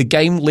is that the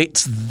game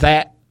lets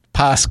that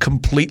pass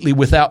completely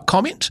without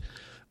comment.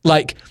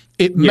 Like,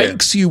 it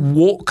makes you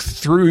walk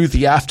through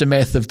the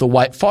aftermath of the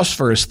white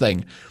phosphorus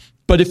thing.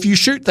 But if you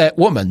shoot that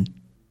woman,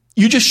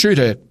 you just shoot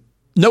her.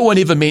 No one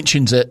ever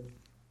mentions it.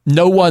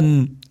 No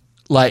one,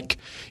 like,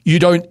 you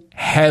don't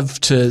have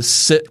to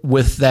sit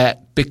with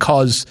that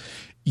because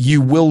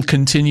you will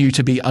continue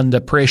to be under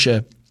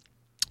pressure.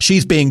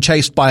 She's being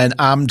chased by an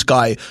armed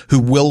guy who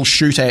will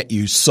shoot at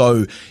you,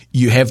 so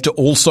you have to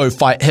also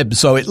fight him.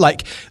 So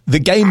the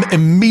game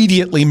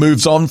immediately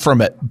moves on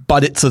from it,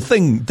 but it's a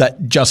thing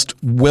that just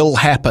will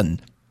happen.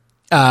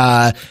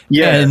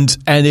 And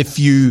if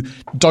you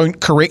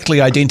don't correctly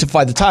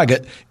identify the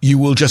target, you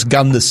will just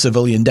gun the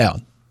civilian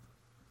down.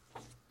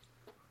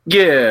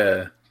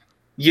 Yeah.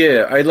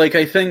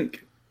 I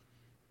think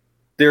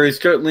there is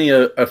certainly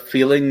a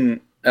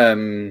feeling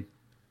that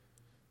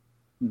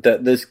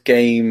this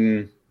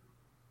game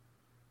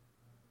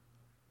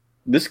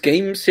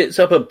sets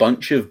up a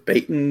bunch of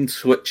bait and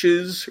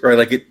switches, right?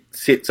 Like, it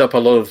sets up a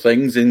lot of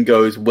things and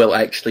goes, well,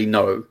 actually,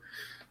 no.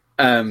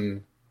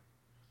 I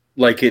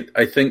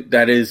think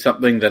that is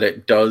something that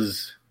it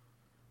does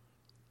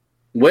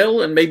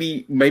well, and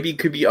maybe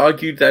could be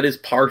argued that is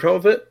part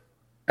of it.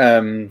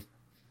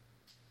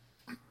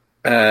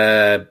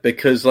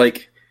 Because,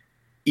 like,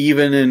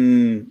 even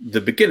in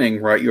the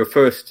beginning, right, your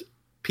first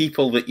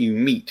people that you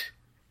meet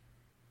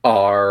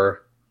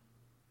are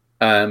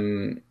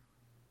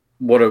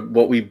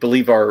what we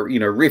believe are,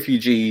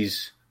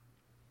 refugees.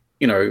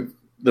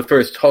 The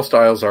first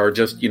hostiles are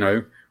just,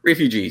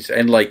 refugees.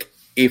 And, like,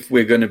 if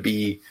we're going to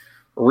be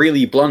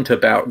really blunt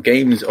about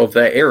games of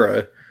that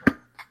era,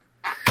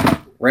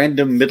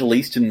 random Middle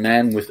Eastern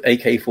man with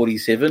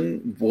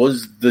AK-47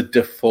 was the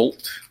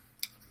default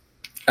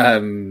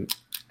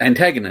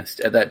antagonist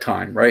at that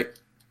time, right?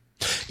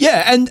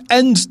 Yeah,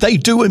 and they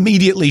do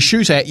immediately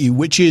shoot at you,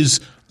 which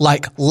is,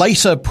 like,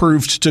 later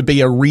proved to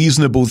be a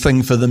reasonable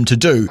thing for them to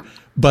do,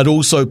 but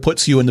also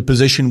puts you in a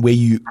position where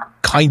you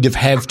kind of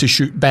have to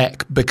shoot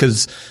back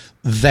because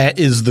that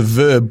is the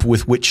verb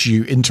with which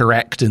you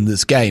interact in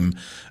this game.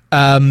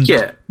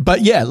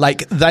 But yeah,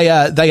 like, they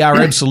are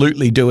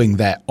absolutely doing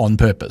that on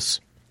purpose.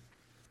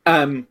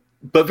 But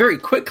very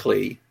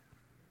quickly,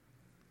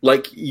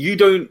 like,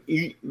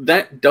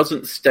 that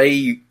doesn't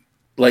stay,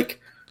 like,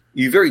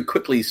 you very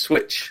quickly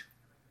switch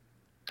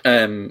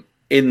in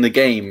the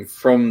game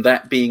from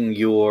that being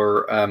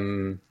your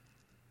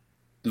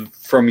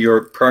from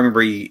your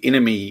primary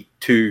enemy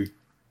to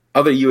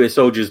other US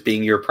soldiers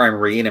being your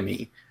primary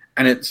enemy.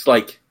 And it's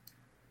like,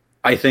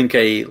 I think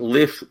a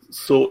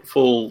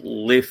thoughtful,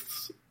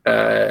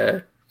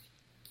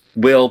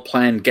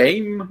 well-planned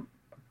game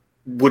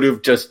would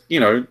have just,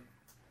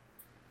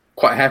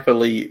 quite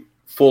happily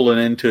fallen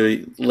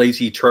into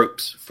lazy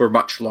tropes for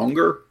much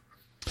longer.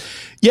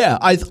 Yeah,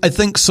 I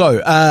think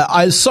so.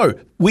 So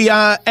we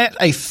are at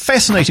a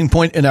fascinating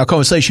point in our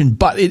conversation,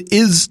 but it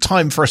is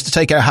time for us to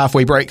take our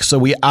halfway break. So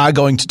we are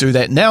going to do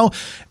that now,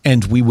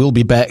 and we will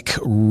be back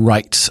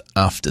right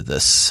after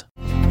this.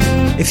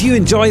 If you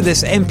enjoy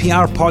this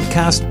NPR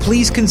podcast,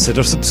 please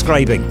consider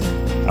subscribing.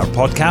 Our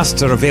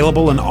podcasts are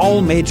available on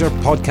all major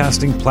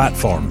podcasting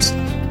platforms: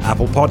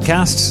 Apple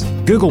Podcasts,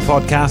 Google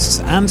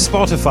Podcasts, and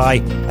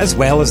Spotify, as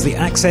well as the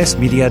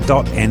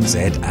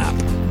accessmedia.nz app.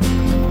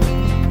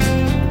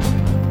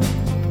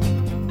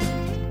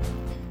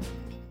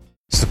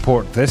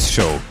 Support this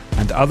show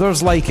and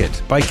others like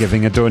it by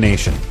giving a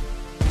donation.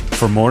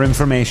 For more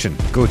information,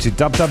 go to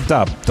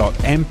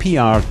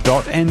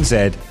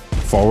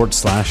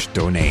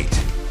www.mpr.nz/donate.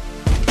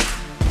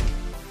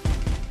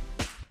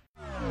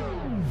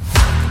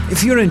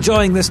 If you're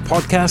enjoying this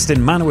podcast in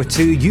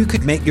Manawatū, you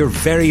could make your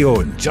very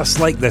own, just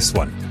like this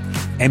one.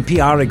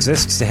 NPR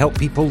exists to help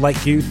people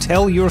like you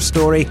tell your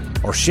story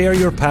or share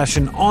your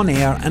passion on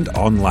air and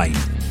online.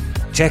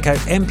 Check out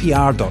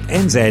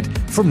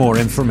mpr.nz for more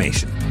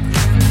information.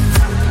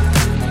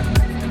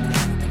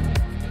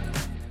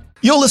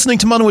 You're listening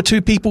to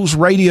Manawatū People's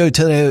Radio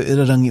Te Reo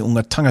Irarangi o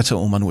ngā tangata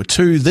o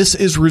Manawatū. This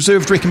is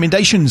Reserved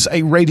Recommendations,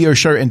 a radio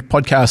show and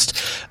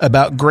podcast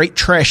about great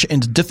trash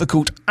and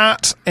difficult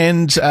art.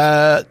 And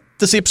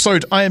this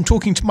episode, I am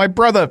talking to my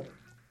brother,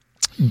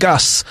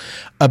 Gus,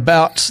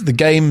 about the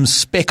game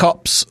Spec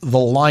Ops: The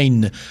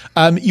Line.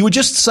 You were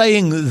just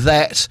saying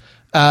that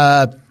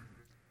a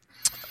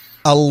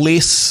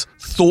less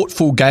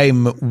thoughtful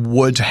game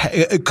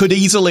could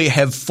easily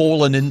have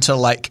fallen into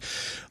like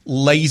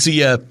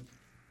lazier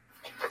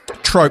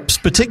tropes,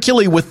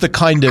 particularly with the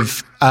kind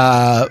of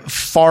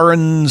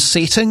foreign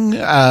setting.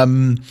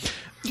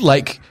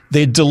 Like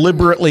they're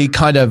deliberately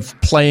kind of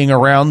playing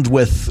around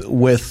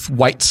with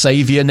white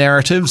savior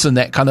narratives and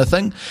that kind of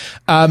thing.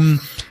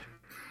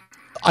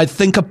 I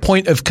think a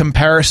point of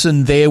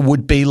comparison there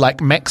would be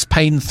like Max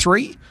Payne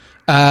 3.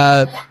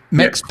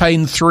 Max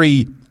Payne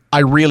 3 I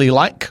really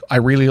like. I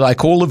really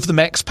like all of the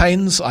Max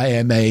Paynes. I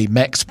am a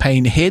Max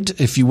Payne head,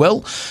 if you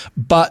will.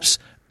 But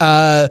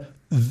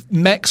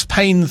Max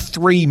Payne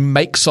 3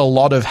 makes a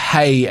lot of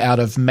hay out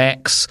of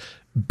Max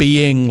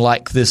being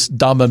like this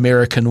dumb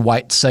American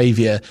white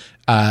savior.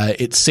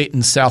 It's set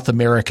in South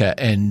America,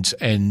 and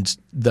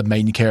the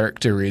main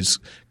character is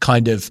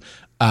kind of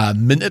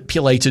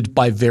manipulated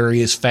by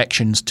various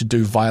factions to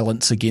do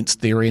violence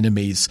against their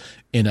enemies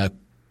in a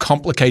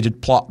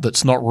complicated plot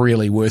that's not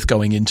really worth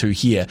going into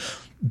here.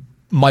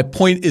 My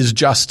point is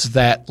just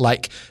that,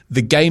 like,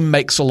 the game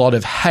makes a lot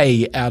of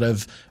hay out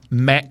of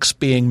Max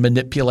being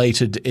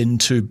manipulated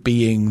into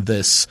being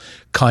this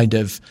kind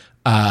of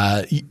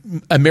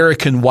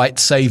American white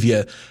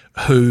savior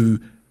who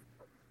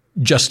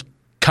just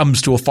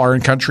comes to a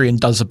foreign country and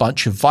does a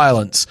bunch of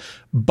violence.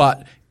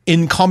 But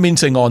in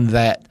commenting on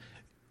that,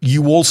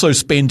 you also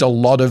spend a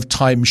lot of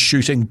time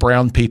shooting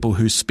brown people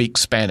who speak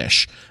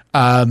Spanish.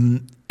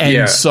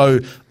 So,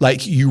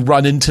 like, you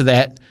run into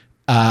that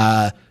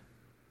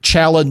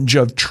challenge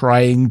of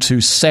trying to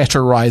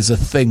satirize a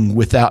thing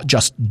without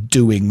just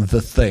doing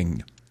the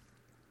thing.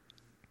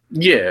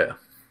 Yeah.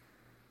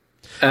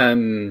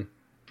 And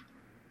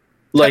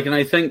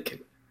I think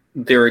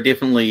there are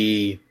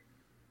definitely,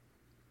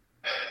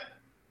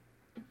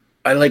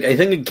 I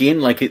think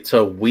again, like, it's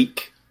a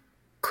weak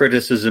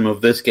criticism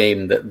of this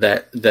game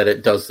that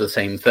it does the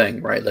same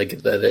thing, right?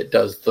 Like, that it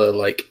does the,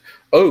 like,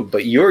 oh,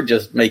 but you're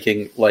just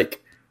making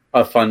like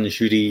a fun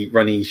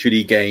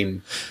shooty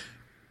game.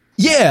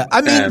 Yeah,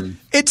 I mean,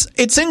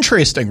 it's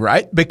interesting,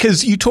 right?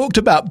 Because you talked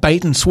about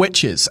bait and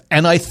switches,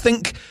 and I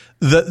think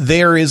that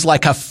there is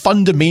like a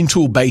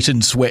fundamental bait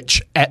and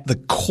switch at the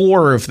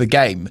core of the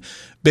game,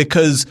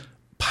 because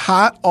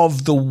part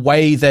of the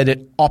way that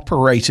it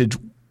operated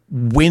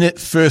when it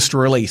first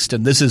released,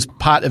 and this is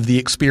part of the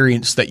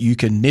experience that you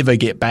can never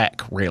get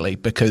back, really,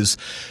 because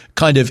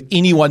kind of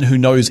anyone who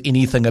knows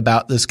anything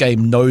about this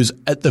game knows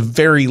at the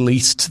very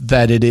least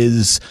that it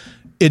is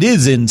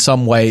in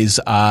some ways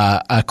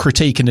a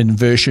critique and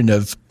inversion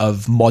of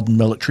modern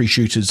military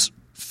shooters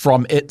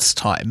from its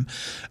time.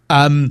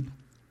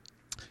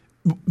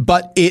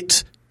 But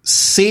it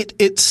set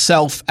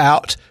itself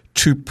out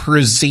to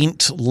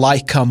present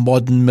like a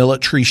modern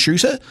military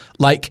shooter.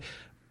 Like,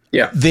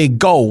 their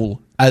goal,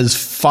 as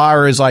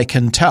far as I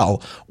can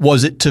tell,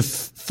 was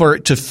for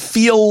it to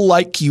feel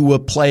like you were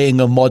playing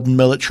a modern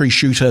military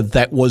shooter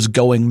that was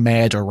going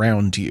mad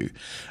around you.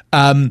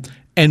 And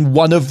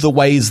one of the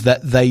ways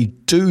that they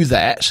do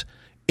that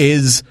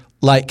is,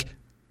 like,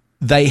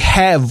 they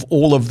have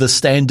all of the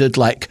standard,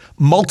 like,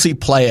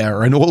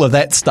 multiplayer and all of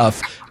that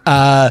stuff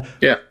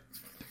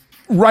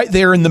right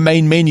there in the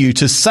main menu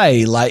to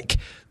say, like,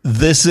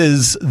 this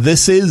is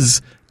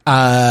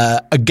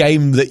a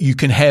game that you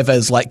can have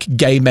as, like,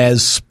 game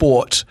as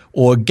sport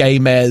or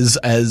game as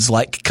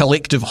like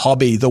collective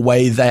hobby, the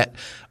way that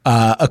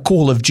a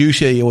Call of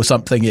Duty or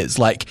something is.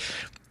 Like,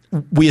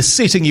 we're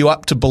setting you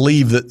up to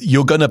believe that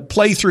you're going to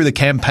play through the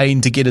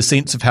campaign to get a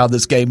sense of how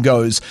this game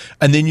goes,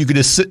 and then you're going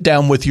to sit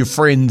down with your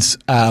friends,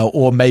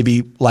 or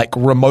maybe like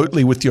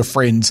remotely with your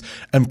friends,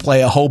 and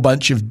play a whole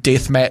bunch of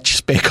deathmatch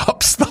Spec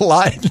Ops: The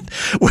Line,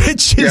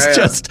 which is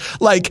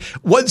just like,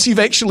 once you've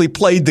actually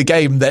played the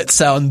game, that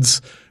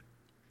sounds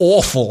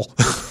awful.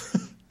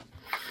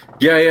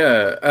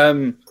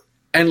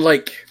 And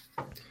like,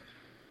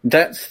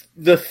 that's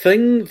the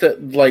thing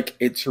that, like,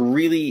 it's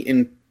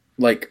really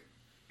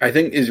I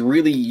think is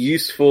really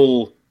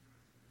useful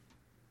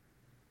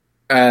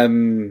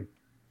to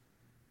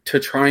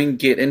try and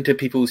get into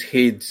people's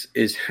heads,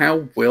 is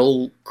how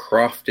well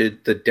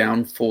crafted the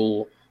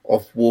downfall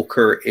of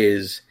Walker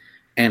is,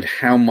 and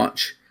how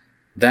much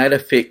that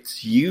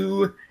affects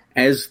you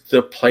as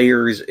the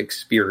player's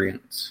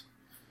experience,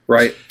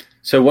 right?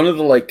 So one of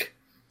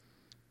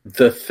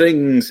the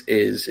things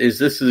is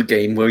this is a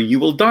game where you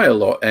will die a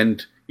lot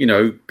and,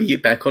 be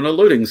back on a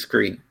loading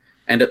screen.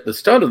 And at the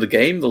start of the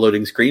game, the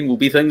loading screen will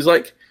be things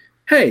like,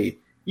 hey,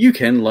 you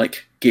can,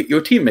 get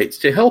your teammates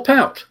to help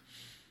out.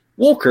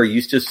 Walker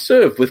used to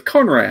serve with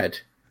Conrad.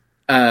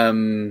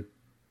 Adam's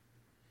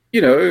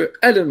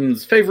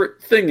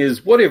favorite thing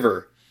is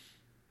whatever.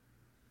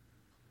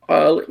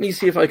 Let me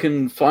see if I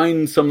can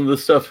find some of the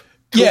stuff.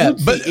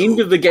 Towards the end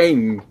of the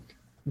game,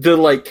 the,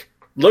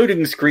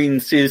 loading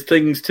screen says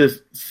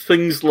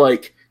things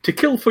like, to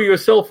kill for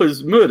yourself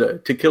is murder,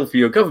 to kill for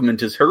your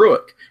government is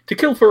heroic, to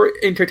kill for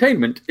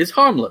entertainment is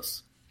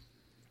harmless.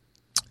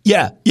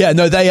 Yeah,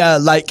 no, they are,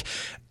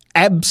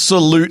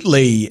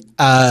 absolutely,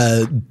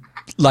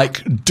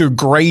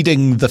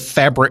 degrading the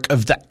fabric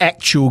of the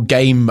actual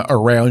game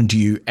around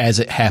you as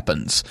it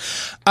happens.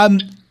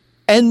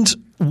 And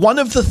one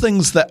of the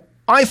things that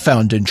I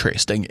found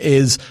interesting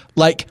is,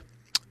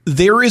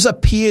 there is a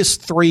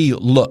PS3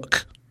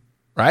 look,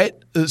 right?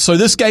 So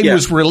this game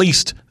was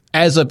released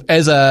as a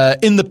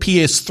in the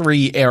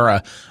PS3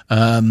 era.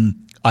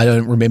 I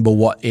don't remember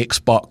what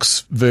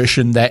Xbox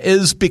version that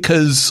is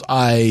because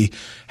I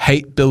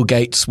hate Bill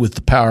Gates with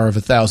the power of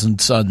 1,000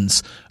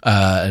 suns,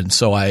 and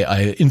so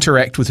I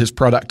interact with his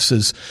products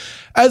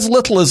as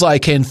little as I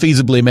can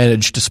feasibly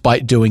manage,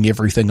 despite doing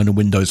everything on a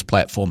Windows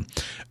platform.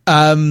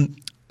 And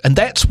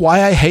that's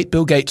why I hate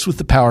Bill Gates with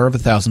the power of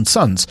 1,000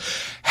 suns.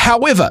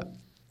 However,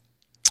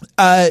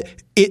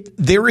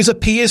 there is a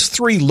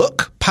PS3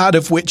 look, part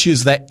of which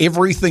is that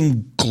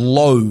everything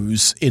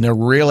glows in a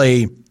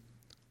really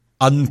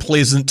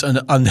unpleasant and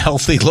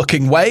unhealthy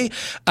looking way.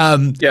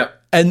 And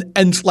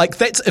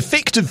that's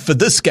effective for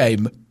this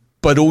game,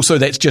 but also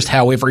that's just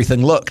how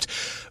everything looked.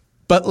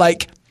 But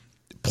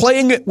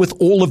playing it with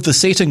all of the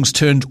settings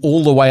turned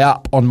all the way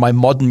up on my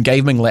modern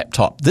gaming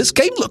laptop, this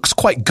game looks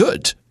quite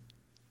good.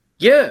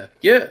 Yeah.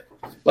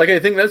 I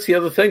think that's the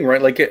other thing,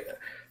 right?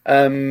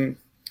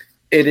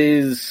 It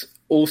is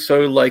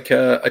also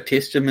a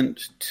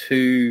testament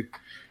to,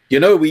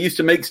 we used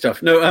to make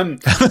stuff. No,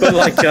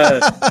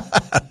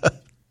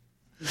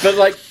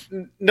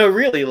 no,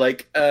 really,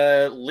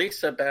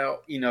 less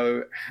about,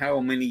 how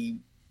many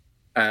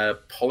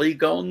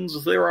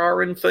polygons there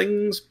are in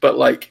things, but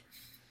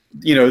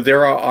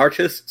there are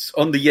artists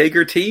on the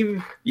Jaeger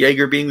team,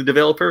 Jaeger being the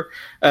developer.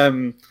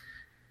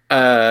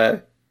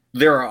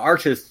 There are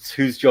artists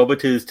whose job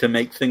it is to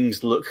make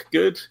things look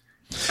good.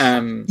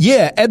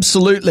 Yeah,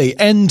 absolutely.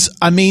 And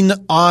I mean,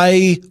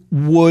 I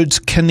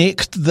would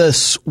connect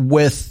this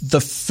with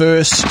the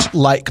first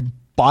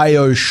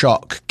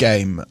BioShock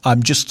game.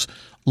 I'm just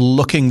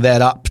looking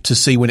that up to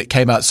see when it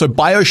came out. So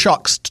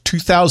BioShock's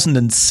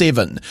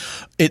 2007.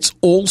 It's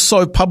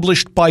also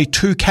published by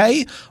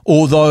 2K,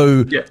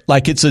 although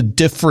it's a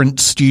different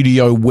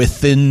studio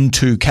within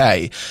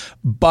 2K.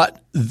 But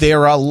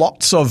there are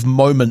lots of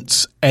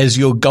moments as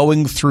you're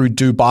going through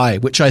Dubai,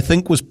 which I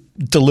think was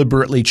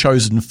deliberately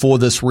chosen for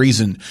this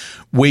reason,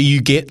 where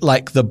you get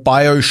the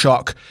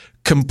BioShock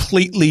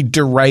completely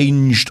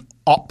deranged,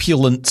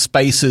 opulent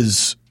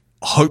spaces,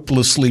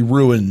 hopelessly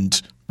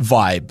ruined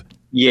vibe.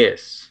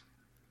 Yes.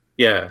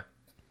 Yeah.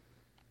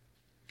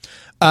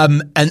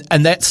 And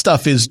that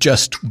stuff is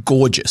just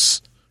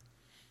gorgeous.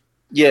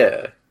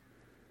 Yeah.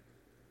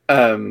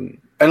 And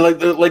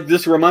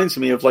this reminds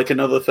me of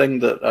another thing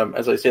that,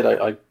 as I said,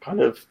 I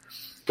kind of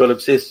got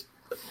obsessed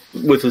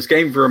with this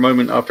game for a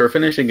moment after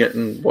finishing it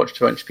and watched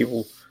a bunch of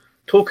people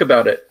talk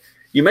about it.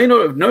 You may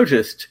not have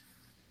noticed,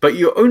 but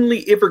you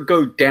only ever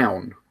go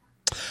down.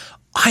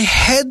 I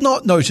had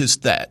not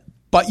noticed that,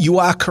 but you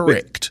are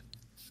correct.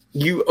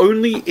 You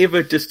only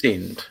ever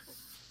descend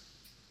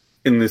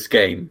in this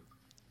game.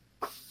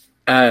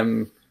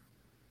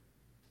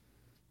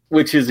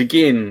 Which is,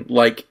 again,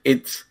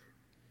 it's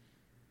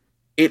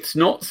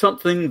not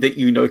something that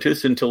you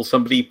notice until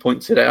somebody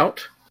points it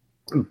out.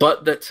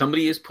 But that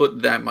somebody has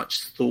put that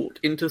much thought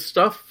into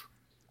stuff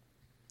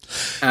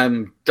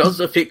does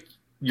affect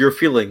your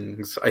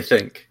feelings, I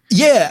think.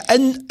 Yeah,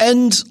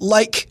 and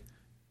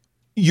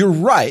you're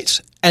right.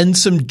 And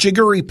some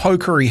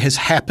jiggery-pokery has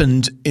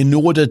happened in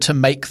order to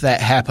make that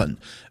happen.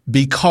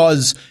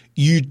 Because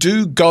you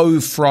do go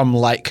from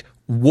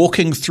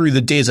walking through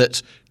the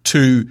desert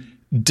to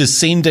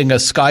descending a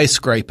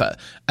skyscraper.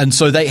 And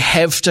so they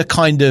have to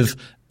kind of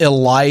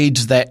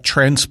elide that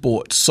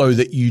transport so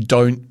that you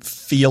don't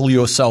feel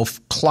yourself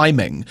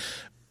climbing.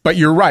 But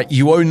you're right,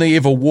 you only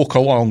ever walk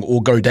along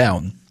or go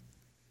down.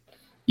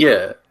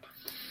 Yeah.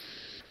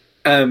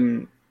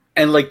 And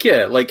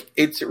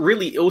it's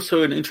really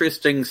also an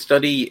interesting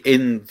study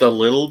in the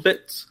little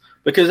bits.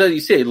 Because as you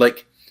said,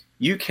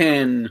 you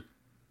can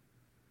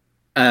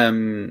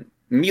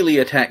melee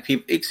attack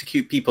people,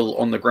 execute people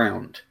on the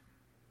ground.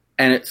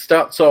 And it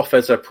starts off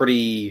as a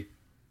pretty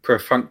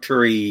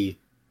perfunctory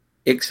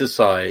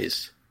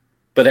exercise,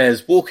 but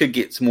as Walker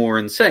gets more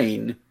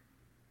insane,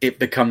 it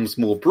becomes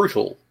more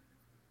brutal.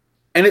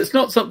 And it's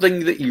not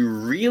something that you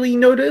really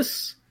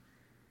notice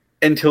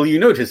until you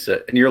notice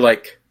it, and you're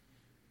like,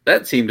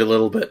 that seemed a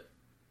little bit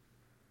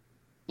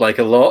like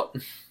a lot.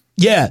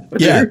 Yeah,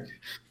 yeah.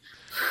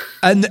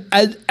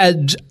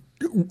 And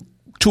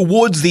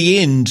towards the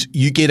end,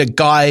 you get a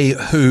guy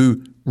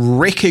who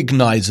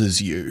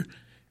recognizes you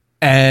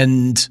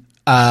and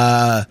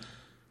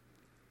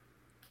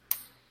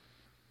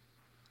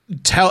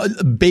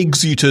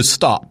begs you to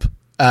stop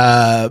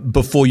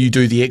before you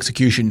do the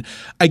execution.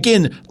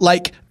 Again,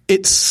 like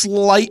it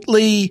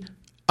slightly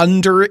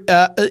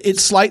undercuts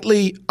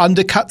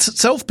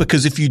itself,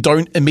 because if you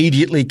don't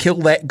immediately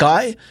kill that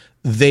guy,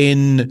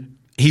 then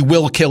he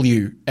will kill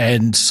you.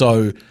 And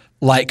so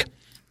like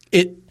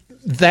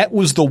that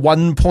was the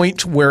one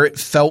point where it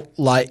felt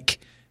like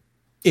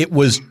it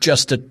was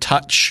just a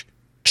touch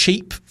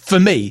cheap for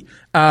me.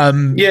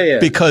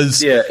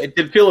 Because it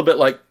did feel a bit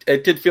like,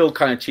 it did feel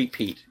kind of cheap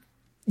heat.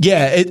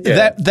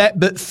 That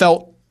bit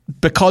felt,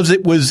 because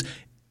it was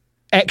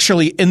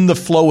actually in the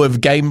flow of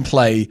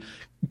gameplay,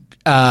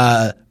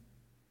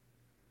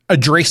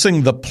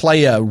 addressing the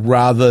player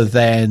rather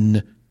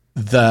than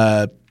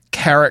the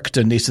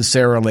character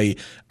necessarily,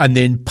 and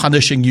then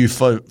punishing you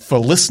for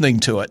listening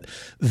to it.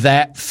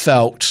 That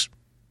felt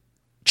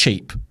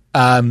cheap,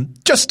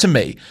 just to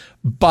me.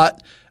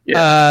 But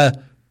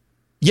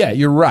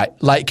you're right.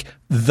 Like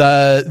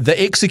the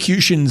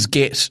executions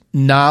get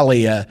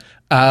gnarlier,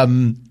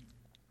 and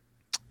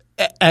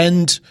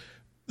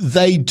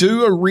they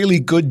do a really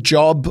good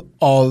job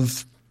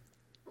of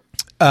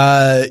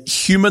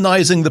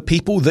humanizing the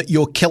people that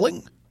you're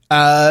killing.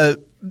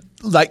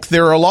 Like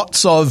there are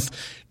lots of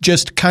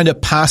just kind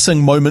of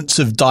passing moments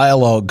of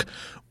dialogue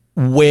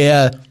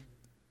where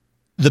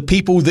the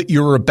people that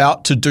you're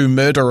about to do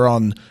murder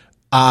on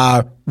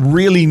are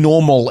really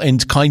normal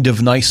and kind of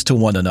nice to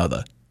one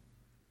another.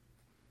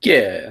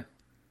 Yeah.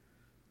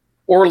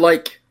 Or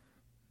like,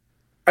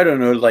 I don't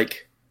know,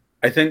 like,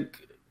 I think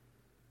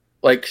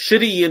like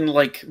shitty in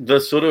like the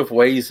sort of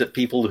ways that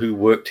people who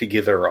work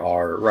together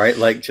are, right?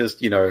 Like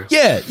just, you know.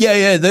 Yeah.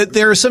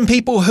 There are some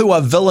people who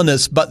are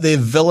villainous, but they're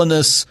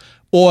villainous,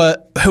 or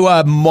who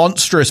are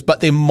monstrous,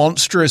 but they're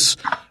monstrous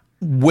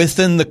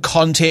within the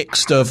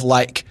context of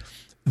like,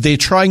 they're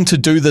trying to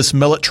do this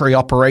military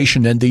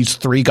operation and these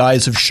three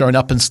guys have shown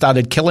up and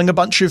started killing a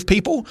bunch of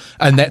people.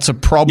 And that's a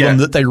problem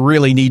that they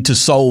really need to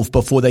solve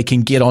before they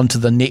can get on to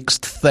the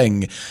next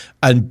thing.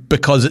 And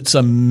because it's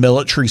a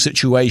military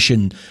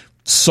situation,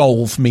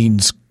 solve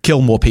means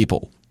kill more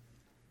people.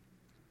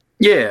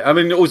 Yeah, I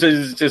mean, also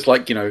it's just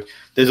like, you know,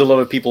 there's a lot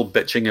of people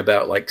bitching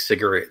about like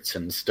cigarettes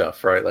and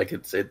stuff, right? Like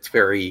it's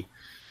very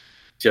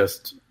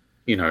just,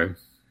 you know,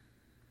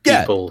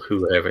 people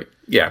who have it.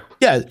 Yeah.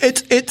 Yeah,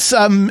 it's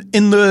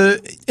in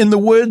the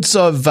words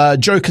of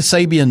Joe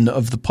Kasabian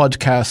of the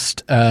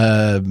podcast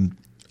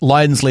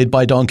Lions Led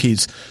by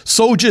Donkeys,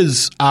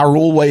 soldiers are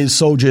always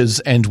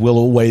soldiers and will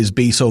always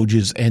be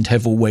soldiers and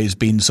have always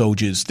been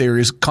soldiers. There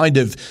is kind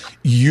of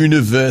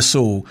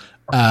universal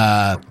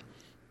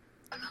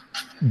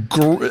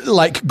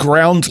like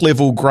ground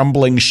level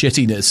grumbling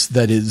shittiness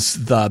that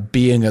is the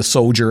being a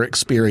soldier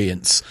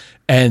experience.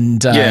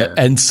 And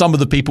some of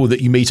the people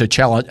that you meet are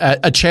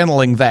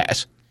channeling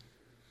that.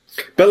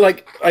 But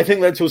like, I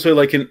think that's also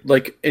like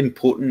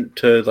important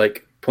to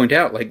like point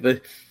out, like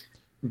it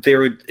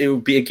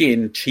would be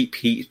again cheap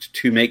heat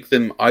to make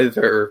them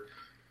either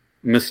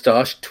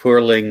mustache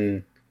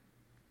twirling,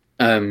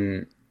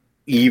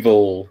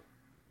 evil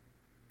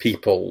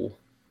people,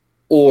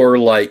 or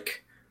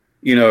like,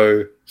 you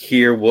know,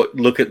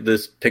 look at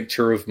this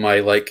picture of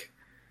my like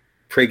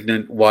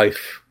pregnant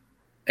wife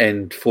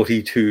and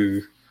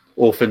 42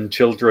 orphan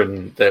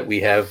children that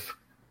we have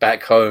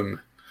back home.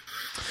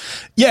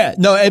 Yeah,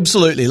 no,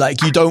 absolutely.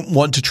 Like you don't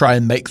want to try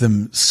and make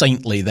them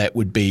saintly. That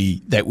would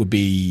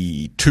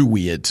be too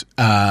weird.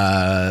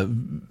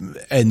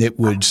 And it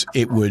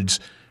would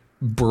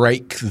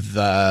break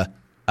the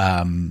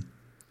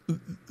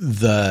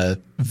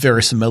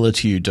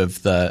verisimilitude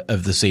of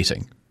the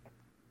setting.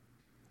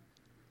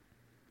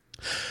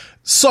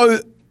 So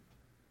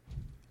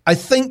I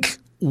think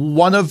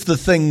one of the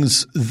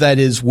things that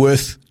is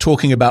worth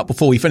talking about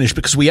before we finish,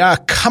 because we are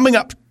coming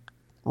up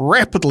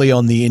rapidly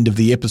on the end of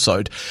the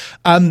episode.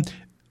 And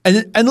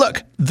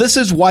look, this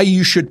is why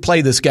you should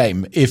play this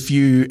game. If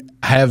you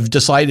have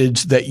decided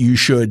that you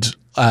should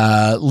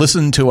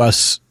listen to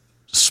us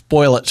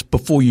spoil it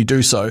before you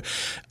do so,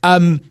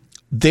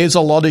 there's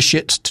a lot of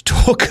shit to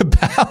talk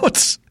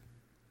about.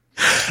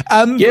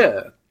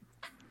 Yeah.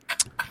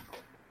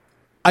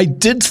 I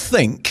did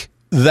think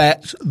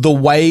that the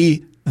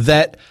way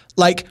that,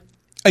 like,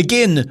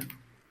 again,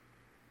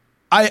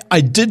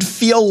 I did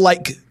feel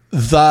like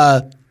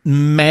the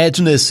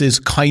madness is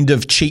kind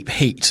of cheap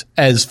heat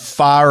as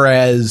far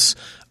as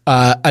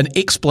an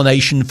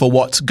explanation for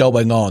what's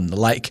going on.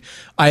 Like,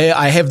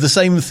 I have the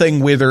same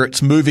thing whether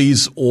it's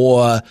movies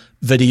or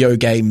video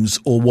games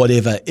or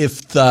whatever.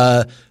 If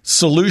the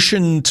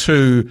solution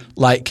to,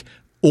 like,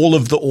 all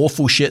of the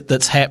awful shit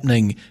that's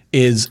happening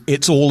is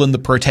it's all in the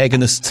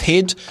protagonist's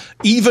head,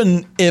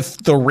 even if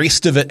the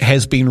rest of it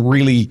has been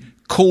really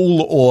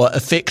cool or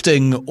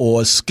affecting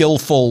or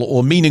skillful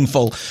or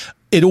meaningful,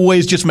 it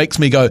always just makes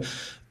me go,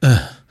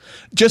 ugh.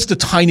 Just a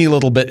tiny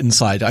little bit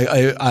inside.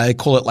 I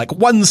call it like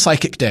 1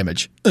 psychic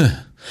damage.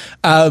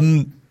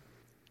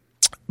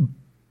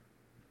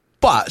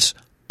 But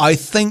I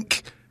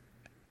think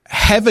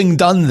having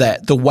done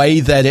that, the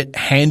way that it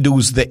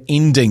handles the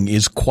ending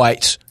is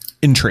quite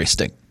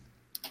interesting.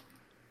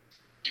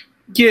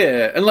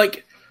 Yeah, and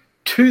like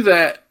to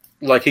that,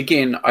 like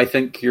again, I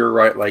think you're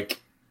right.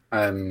 Like,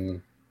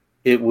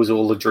 it was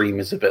all a dream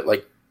is a bit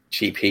like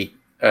cheap heat,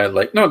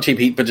 like not cheap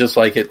heat, but just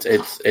like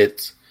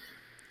it's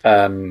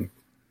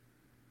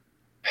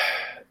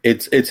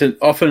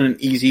often an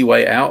easy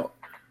way out.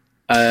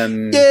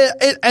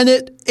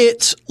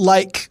 It's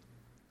like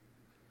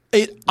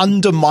it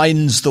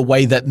undermines the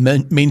way that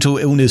mental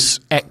illness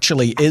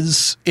actually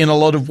is in a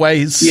lot of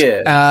ways.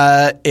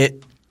 Yeah,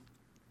 it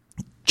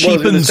cheapens. What I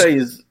was going to say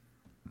is,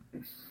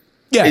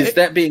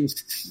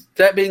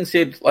 that being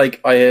said,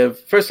 like I have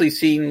firstly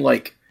seen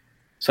like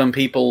some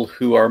people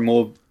who are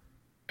more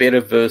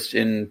better versed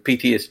in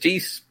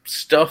PTSD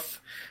stuff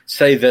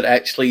say that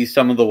actually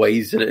some of the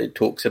ways that it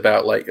talks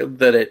about, like,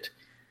 that it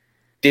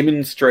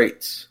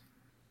demonstrates,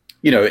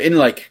 in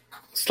like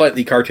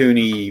slightly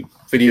cartoony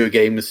video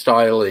game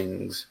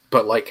stylings,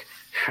 but like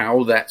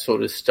how that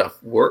sort of stuff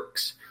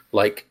works.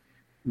 Like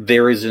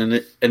there is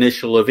an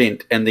initial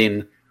event and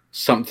then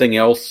something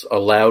else, a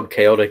loud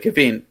chaotic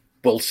event,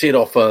 will set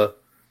off a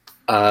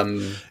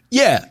flashback.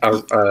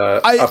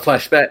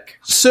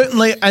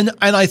 Certainly, and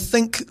I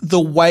think the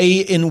way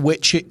in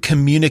which it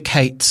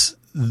communicates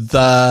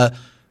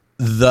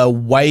the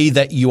way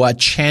that you are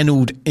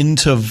channeled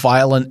into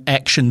violent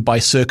action by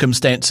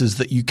circumstances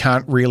that you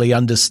can't really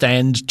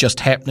understand just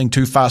happening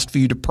too fast for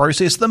you to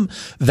process them,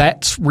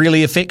 that's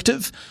really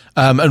effective.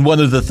 And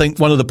one of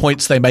the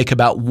points they make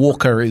about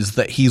Walker is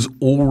that he's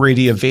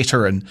already a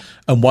veteran,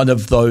 and one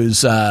of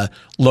those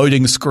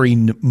loading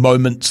screen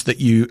moments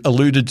that you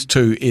alluded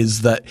to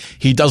is that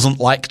he doesn't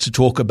like to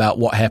talk about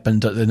what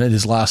happened in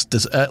his last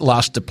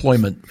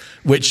deployment,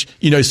 which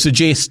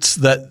suggests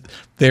that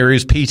there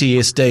is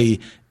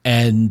PTSD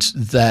and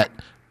that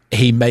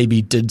he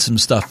maybe did some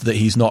stuff that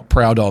he's not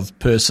proud of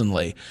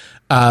personally.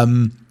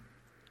 But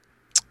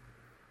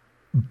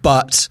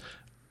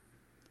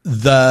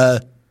it's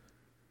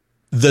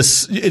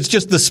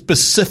just the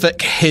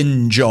specific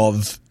hinge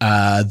of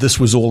this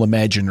was all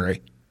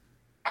imaginary.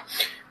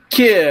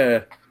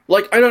 Yeah.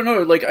 Like, I don't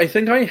know. Like, I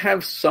think I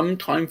have some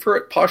time for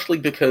it, partially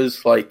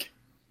because, like,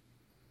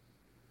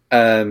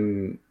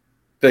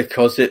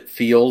 because it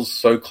feels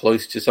so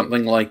close to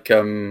something like,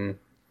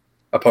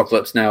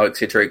 Apocalypse Now,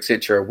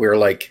 etc., where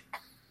like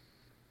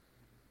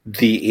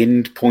the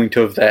end point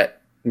of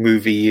that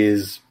movie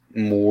is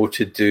more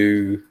to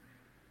do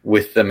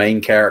with the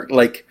main character.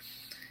 Like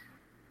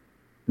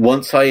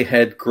once I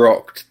had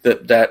grokked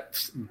that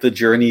that's the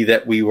journey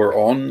that we were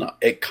on,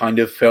 it kind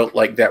of felt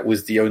like that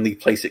was the only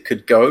place it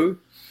could go.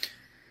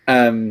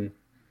 Although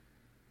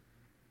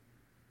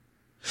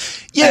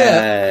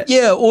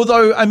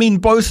I mean,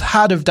 both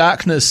Heart of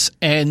Darkness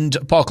and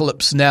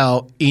Apocalypse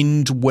Now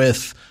end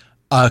with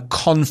a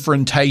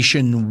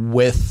confrontation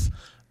with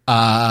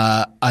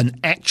an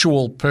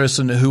actual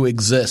person who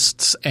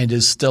exists and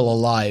is still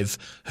alive,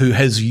 who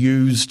has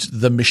used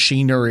the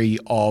machinery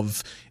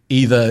of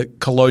either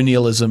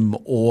colonialism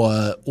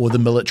or the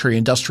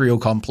military-industrial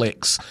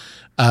complex,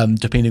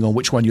 depending on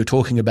which one you're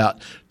talking about,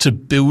 to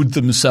build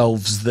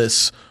themselves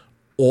this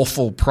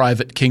awful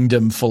private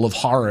kingdom full of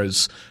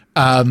horrors.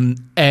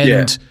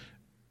 And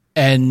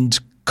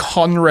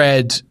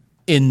Conrad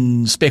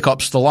in Spec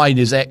Ops: The Line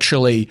is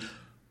actually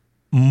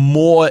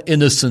more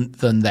innocent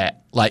than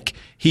that. Like,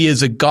 he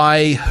is a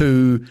guy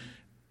who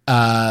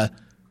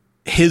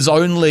his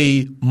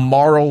only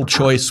moral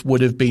choice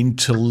would have been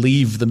to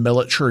leave the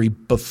military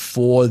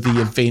before the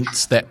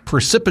events that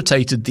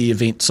precipitated the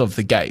events of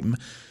the game.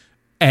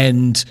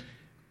 And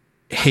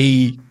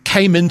he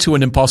came into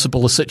an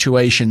impossible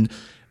situation,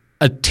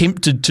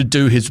 attempted to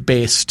do his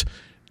best,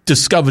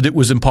 discovered it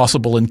was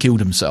impossible, and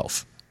killed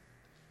himself.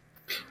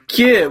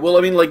 Yeah, well,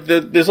 I mean, like,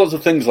 there's lots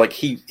of things, like,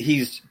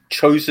 he's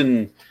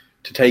chosen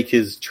to take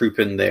his troop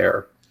in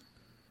there.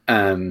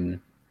 But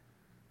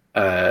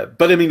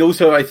I mean,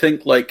 also, I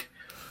think, like,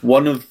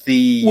 one of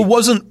the... Well,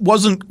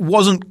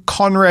 wasn't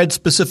Conrad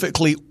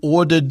specifically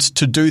ordered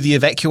to do the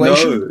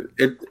evacuation?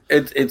 No,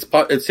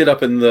 it's set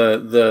up in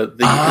the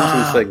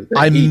intro thing.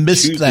 I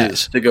missed that.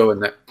 To go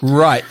in there.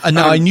 Right. And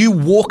now I knew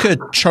Walker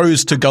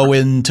chose to go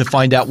in to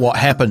find out what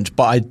happened,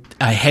 but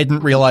I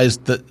hadn't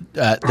realized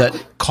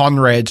that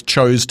Conrad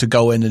chose to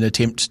go in and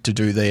attempt to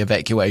do the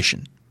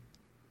evacuation.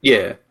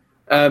 Yeah.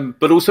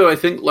 But also, I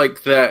think,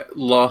 like, that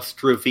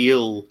last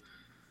reveal,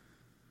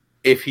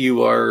 if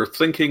you are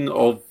thinking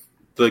of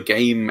the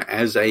game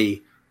as a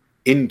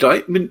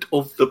indictment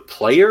of the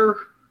player,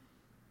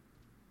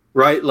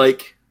 right,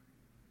 like,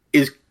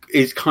 is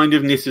kind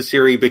of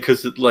necessary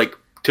because, it, like,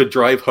 to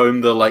drive home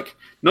the, like,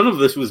 none of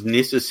this was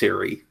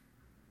necessary,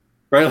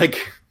 right?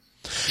 Like,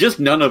 just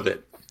none of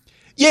it.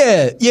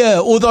 Yeah.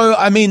 Although,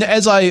 I mean,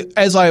 as I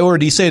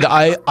already said,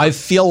 I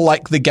feel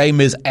like the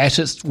game is at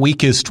its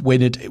weakest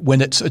when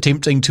it's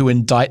attempting to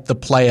indict the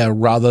player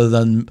rather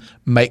than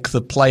make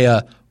the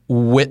player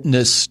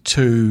witness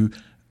to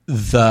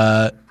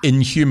the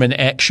inhuman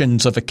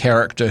actions of a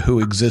character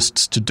who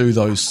exists to do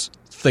those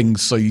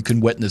things so you can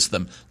witness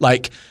them.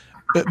 Like,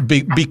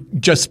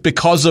 just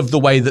because of the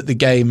way that the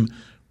game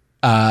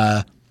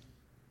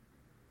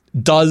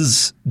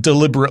does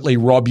deliberately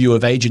rob you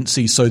of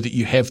agency so that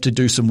you have to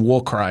do some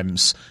war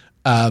crimes,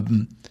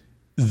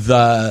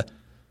 the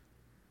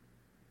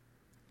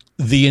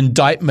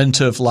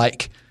indictment of,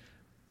 like,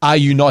 are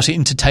you not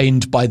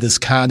entertained by this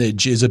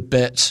carnage is a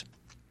bit...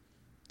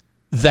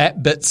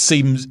 That bit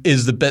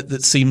is the bit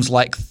that seems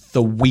like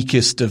the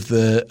weakest of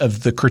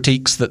the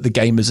critiques that the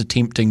game is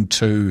attempting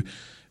to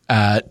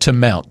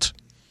mount.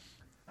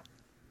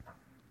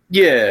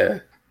 Yeah.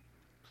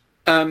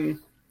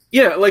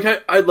 Yeah, like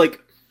I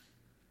like,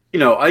 you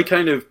know, I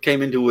kind of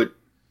came into it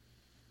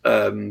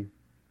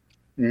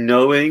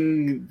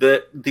knowing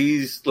that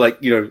these, like,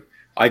 you know,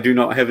 I do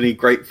not have any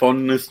great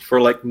fondness for,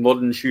 like,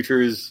 modern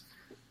shooters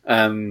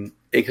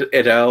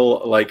et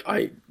al. Like,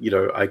 I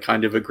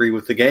kind of agree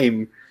with the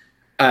game.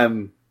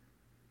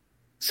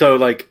 So,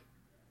 like,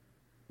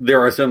 there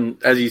are some,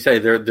 as you say,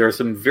 there are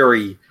some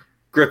very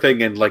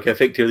gripping and, like,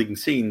 affecting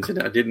scenes,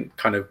 and I didn't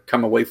kind of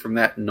come away from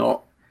that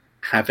not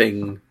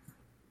having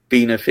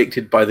been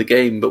affected by the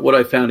game. But what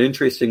I found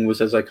interesting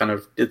was, as I kind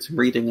of did some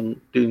reading and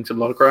doing some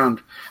lot of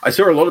ground, I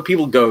saw a lot of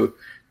people go,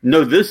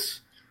 no, this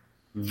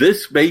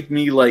made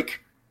me, like,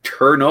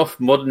 turn off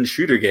modern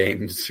shooter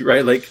games,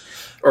 right? Like,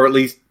 or at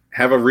least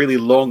have a really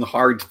long,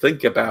 hard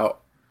think about.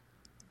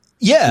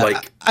 Yeah,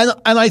 like,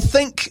 and I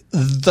think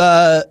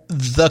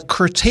the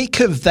critique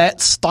of that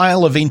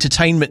style of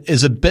entertainment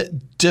is a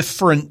bit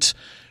different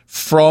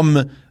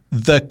from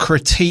the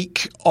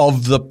critique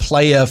of the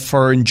player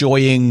for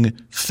enjoying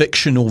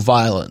fictional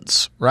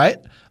violence, right?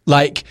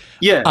 Like,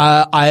 yeah,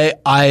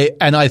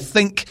 I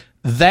think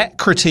that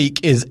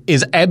critique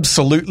is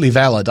absolutely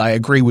valid. I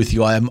agree with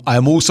you. I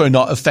am also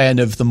not a fan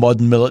of the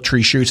modern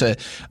military shooter,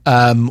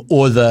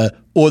 or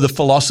the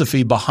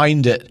philosophy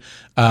behind it.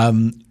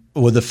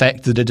 Or the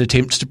fact that it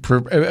attempts to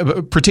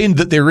pretend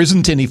that there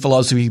isn't any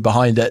philosophy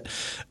behind it.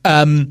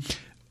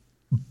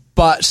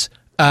 But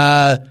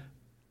I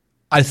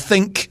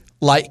think,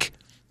 like,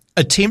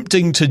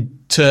 attempting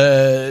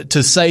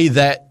to say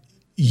that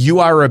you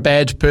are a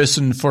bad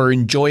person for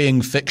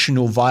enjoying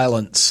fictional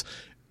violence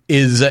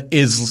is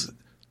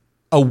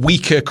a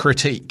weaker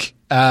critique.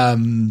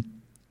 Yeah.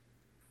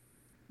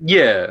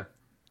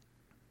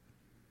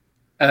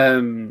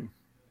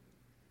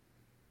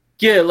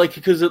 Yeah, like,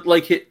 because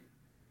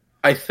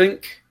I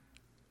think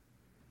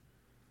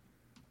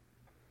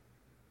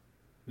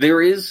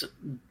there is,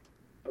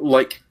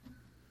 like,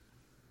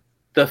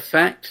 the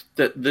fact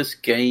that this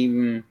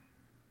game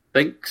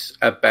thinks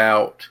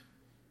about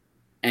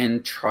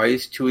and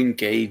tries to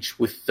engage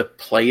with the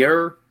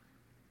player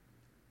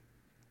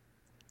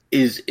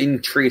is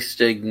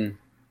interesting.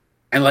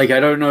 And, like, I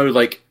don't know,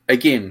 like,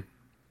 again,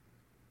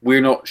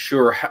 we're not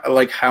sure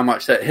how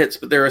much that hits,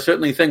 but there are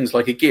certainly things,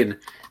 like, again,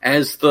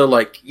 as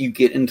you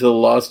get into the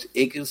last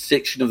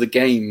section of the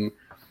game,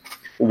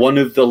 one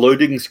of the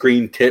loading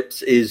screen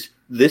tips is,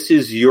 this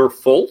is your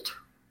fault.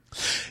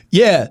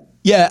 Yeah.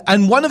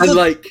 And one of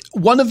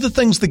the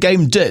things the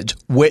game did,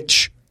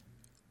 which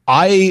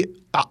I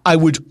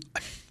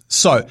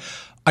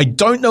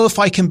don't know if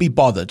I can be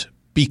bothered,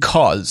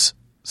 because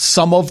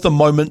some of the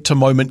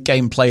moment-to-moment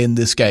gameplay in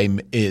this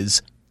game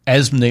is,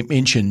 as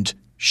mentioned,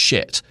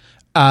 shit.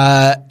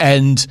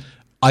 And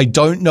I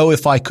don't know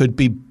if I could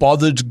be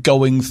bothered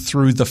going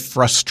through the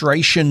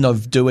frustration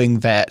of doing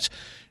that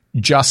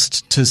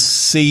just to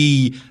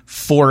see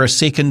for a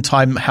second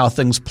time how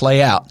things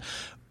play out.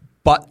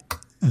 But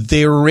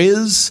there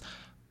is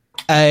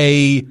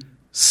a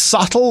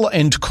subtle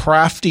and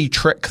crafty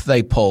trick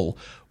they pull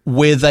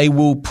where they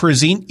will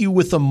present you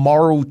with a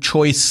moral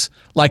choice,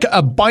 like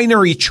a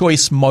binary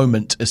choice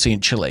moment,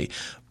 essentially,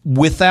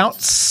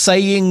 without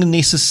saying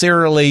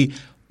necessarily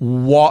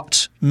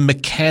what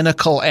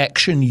mechanical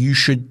action you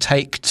should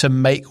take to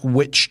make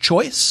which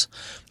choice.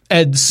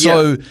 And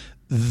so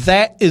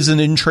that is an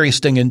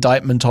interesting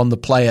indictment on the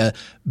player,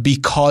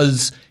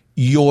 because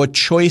your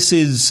choice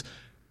is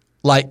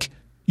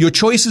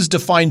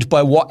defined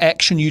by what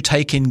action you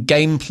take in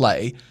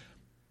gameplay,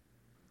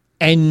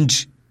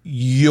 and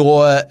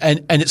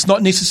and it's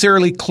not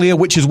necessarily clear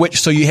which is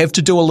which, so you have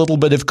to do a little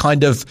bit of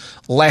kind of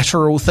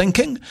lateral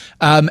thinking,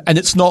 and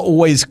it's not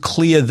always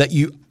clear that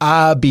you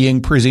are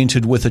being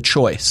presented with a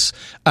choice,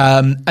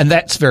 and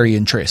that's very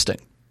interesting.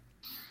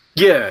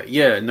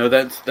 No,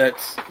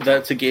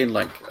 that's again,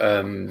 like,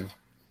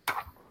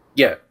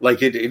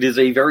 it is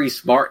a very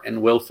smart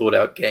and well thought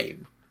out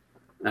game.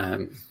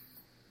 And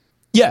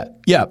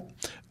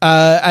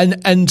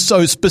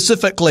so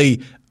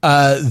specifically,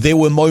 there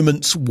were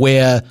moments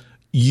where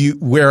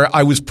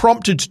I was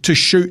prompted to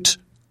shoot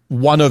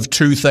one of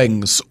two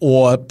things,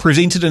 or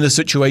presented in a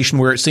situation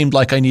where it seemed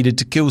like I needed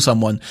to kill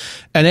someone,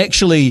 and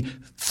actually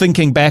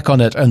thinking back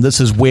on it, and this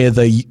is where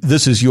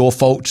this is your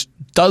fault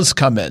does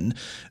come in,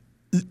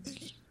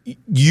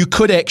 you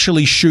could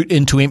actually shoot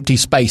into empty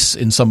space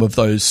in some of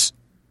those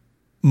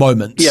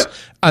moments. Yeah.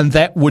 And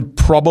that would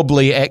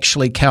probably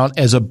actually count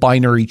as a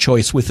binary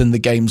choice within the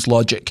game's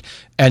logic.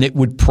 And it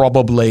would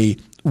probably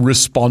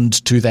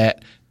respond to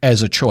that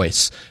as a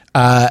choice.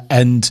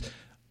 And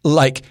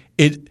like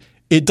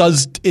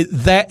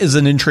that is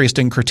an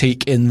interesting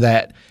critique in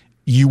that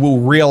you will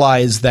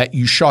realize that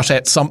you shot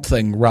at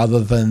something rather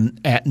than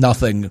at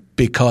nothing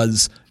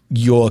because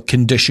you're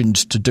conditioned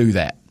to do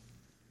that.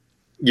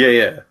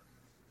 Yeah.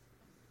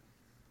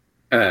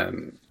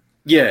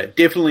 Yeah,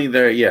 definitely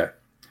there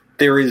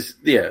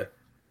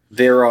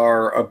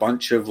are a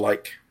bunch of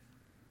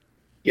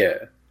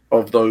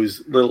of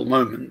those little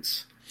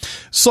moments.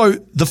 So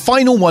the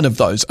final one of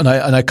those, and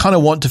I kind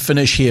of want to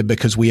finish here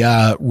because we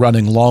are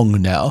running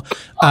long now,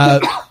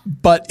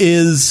 but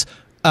is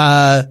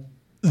the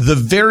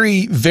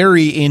very,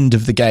 very end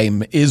of the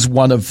game is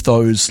one of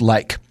those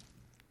like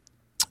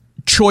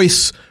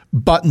choice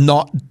but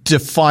not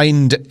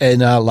defined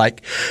in a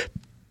like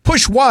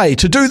push Y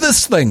to do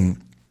this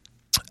thing.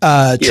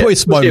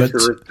 Choice moment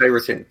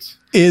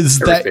is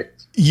that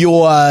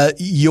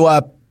you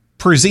are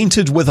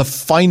presented with a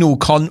final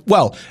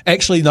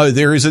actually no,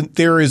 there is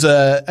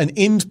an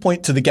end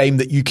point to the game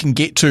that you can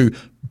get to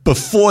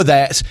before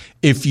that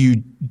if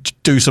you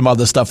do some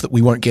other stuff that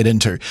we won't get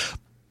into.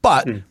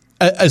 But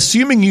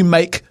assuming you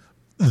make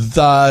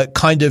the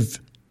kind of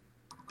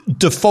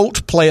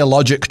default player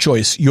logic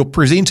choice, you're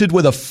presented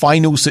with a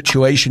final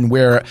situation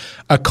where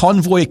a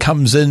convoy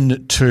comes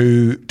in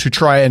to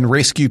try and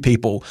rescue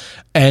people,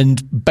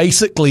 and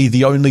basically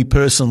the only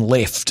person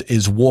left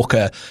is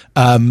Walker,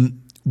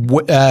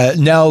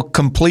 now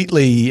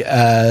completely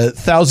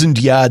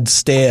 1,000-yard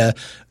stare,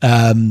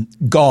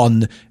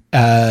 gone,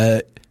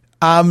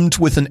 armed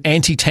with an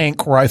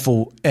anti-tank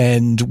rifle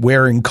and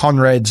wearing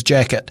Conrad's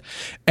jacket,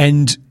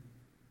 and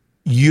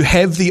you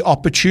have the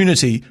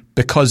opportunity,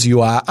 because you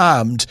are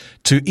armed,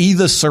 to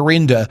either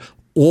surrender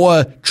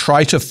or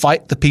try to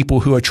fight the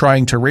people who are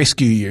trying to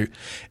rescue you.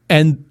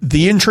 And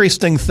the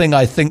interesting thing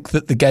I think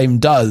that the game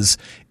does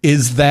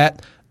is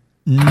that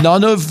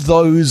none of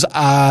those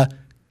are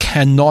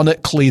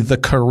canonically the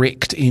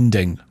correct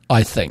ending,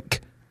 I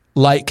think.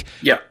 Like,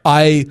 yeah.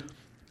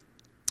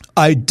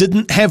 I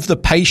didn't have the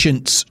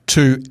patience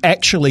to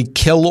actually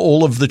kill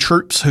all of the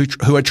troops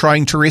who are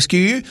trying to rescue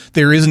you.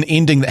 There is an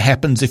ending that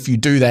happens if you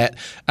do that,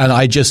 and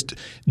I just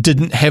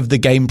didn't have the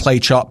gameplay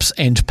chops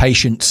and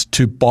patience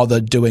to bother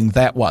doing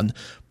that one.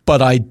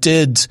 But I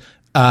did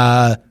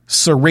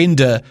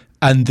surrender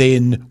and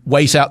then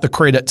wait out the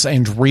credits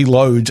and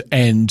reload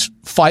and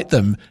fight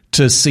them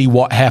to see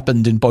what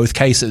happened in both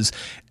cases.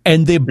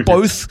 And they're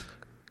both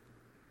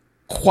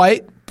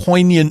quite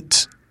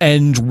poignant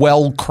and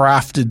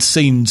well-crafted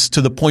scenes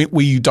to the point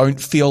where you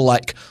don't feel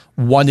like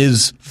one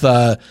is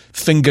the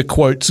finger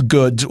quotes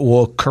good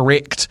or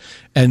correct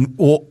and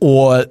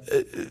or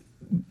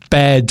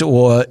bad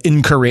or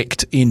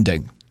incorrect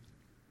ending.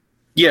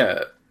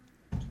 Yeah.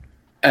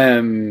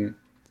 And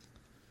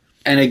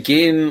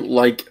again,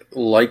 like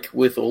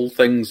with all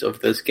things of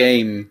this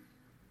game,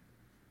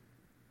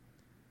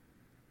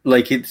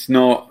 like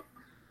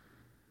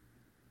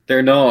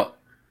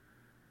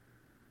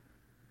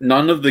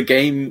none of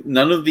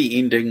the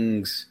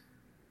endings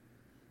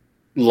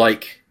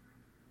like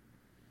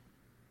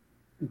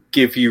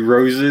give you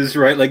roses,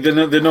 right? Like they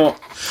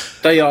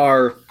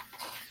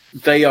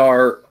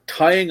are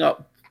tying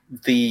up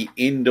the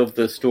end of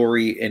the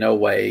story in a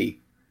way,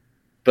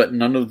 but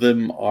none of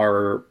them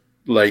are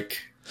like,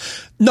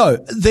 no,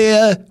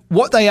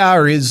 what they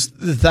are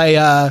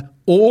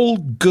all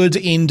good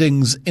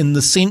endings in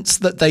the sense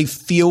that they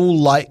feel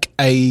like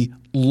a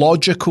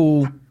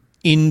logical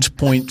end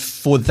point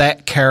for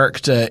that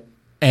character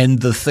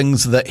and the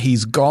things that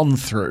he's gone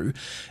through,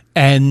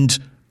 and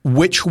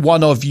which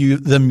one of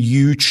them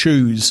you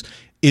choose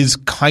is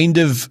kind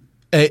of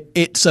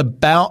it's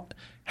about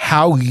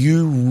how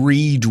you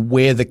read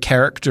where the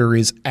character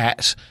is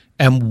at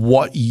and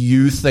what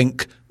you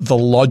think the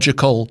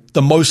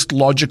most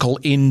logical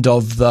end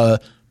of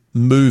the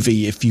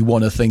movie, if you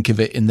want to think of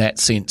it in that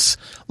sense,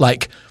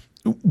 like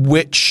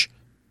which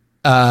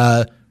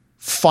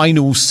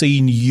final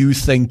scene you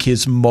think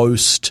is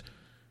most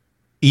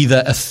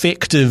either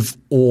effective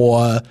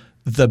or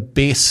the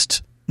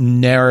best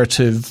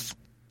narratively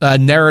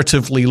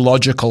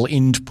logical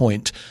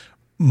endpoint,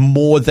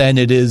 more than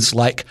it is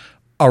like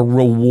a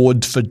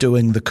reward for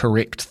doing the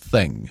correct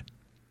thing.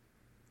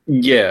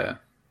 Yeah.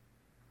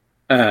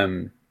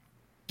 Again,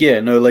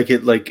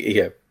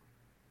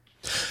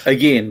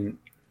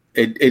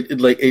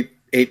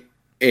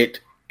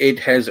 it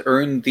has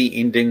earned the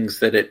endings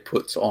that it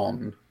puts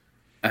on.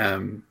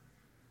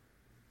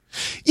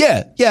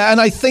 Yeah,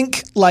 and I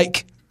think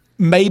like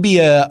maybe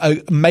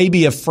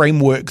a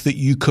framework that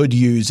you could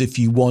use if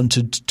you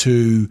wanted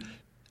to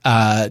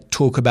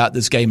talk about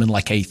this game in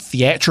like a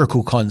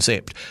theatrical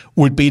concept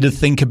would be to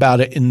think about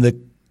it in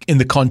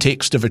the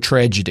context of a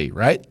tragedy,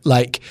 right?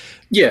 Like,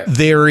 yeah,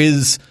 there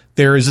is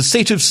there is a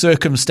set of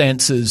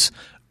circumstances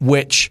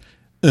which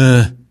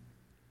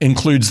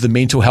includes the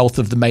mental health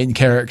of the main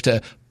character,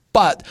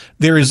 but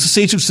there is a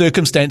set of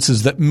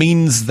circumstances that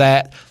means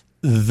that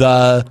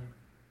the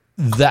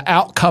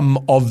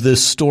outcome of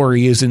this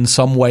story is in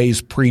some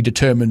ways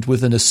predetermined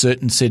within a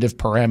certain set of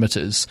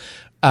parameters.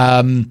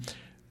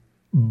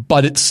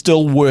 But it's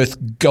still worth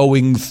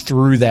going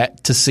through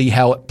that to see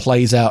how it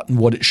plays out and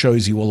what it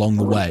shows you along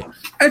the way.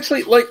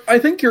 Actually, like, I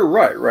think you're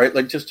right?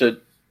 Like, just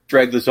to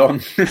drag this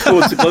on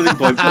towards the closing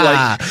point. But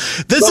like,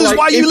 this is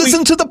why you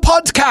listen to the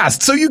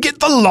podcast, so you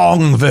get the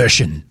long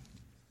version.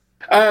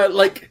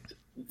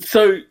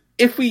 So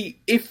if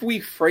we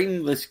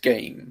frame this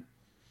game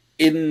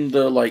in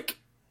the, like,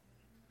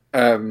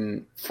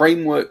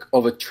 framework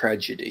of a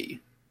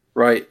tragedy,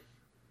 right?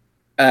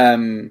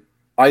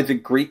 Either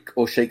Greek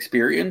or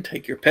Shakespearean,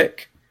 take your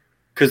pick,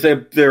 because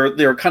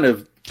they're kind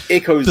of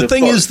echoes. The of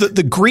thing both. is that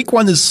the Greek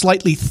one is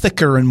slightly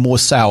thicker and more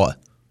sour.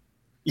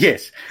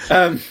 Yes,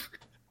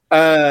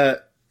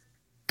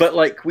 but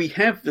like we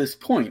have this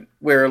point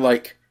where,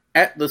 like,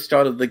 at the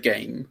start of the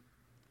game,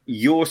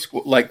 your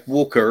like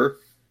Walker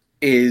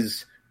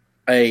is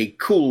a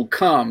cool,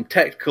 calm,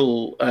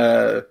 tactical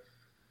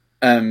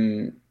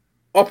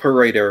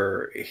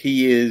operator.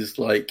 He is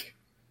like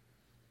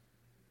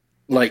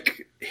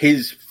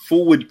his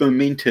forward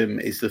momentum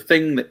is the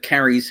thing that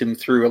carries him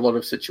through a lot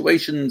of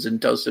situations and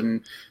does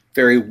him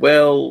very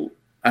well.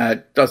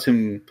 Does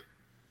him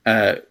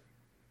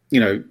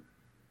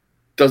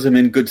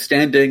in good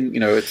standing.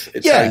 It's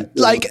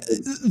like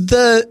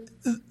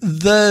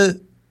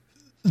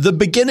the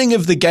beginning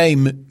of the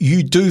game,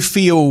 you do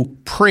feel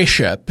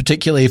pressure,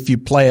 particularly if you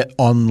play it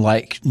on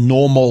like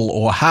normal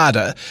or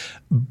harder,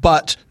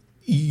 but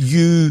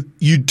you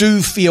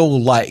do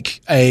feel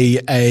like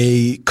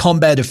a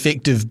combat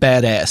effective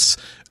badass,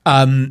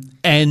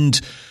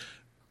 and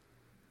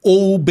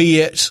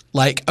albeit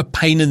like a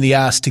pain in the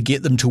ass to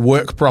get them to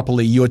work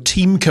properly, your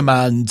team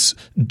commands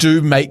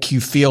do make you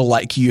feel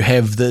like you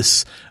have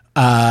this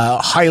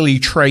highly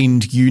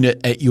trained unit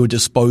at your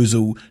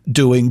disposal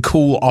doing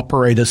cool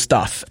operator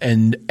stuff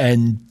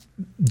and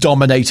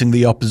dominating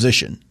the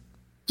opposition.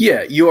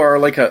 Yeah, you are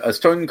like a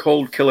stone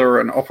cold killer,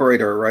 an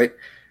operator, right?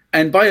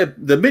 And by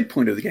the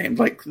midpoint of the game,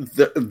 like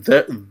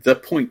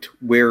the point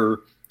where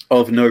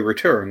of no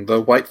return,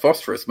 the white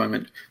phosphorus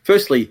moment.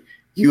 Firstly,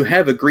 you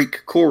have a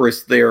Greek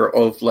chorus there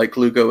of like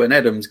Lugo and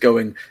Adams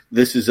going,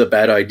 "This is a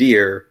bad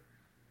idea.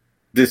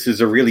 This is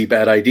a really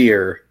bad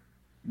idea.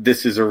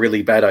 This is a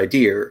really bad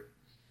idea."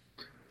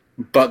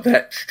 But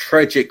that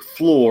tragic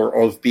flaw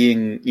of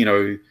being,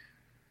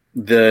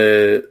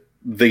 the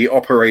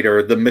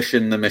operator, the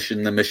mission,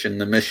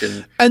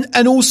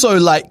 and also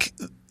like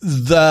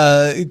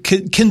the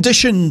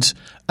conditioned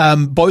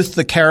both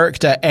the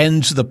character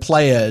and the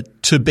player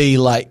to be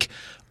like,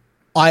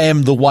 I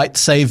am the white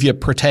savior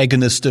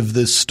protagonist of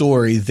this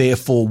story,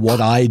 therefore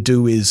what I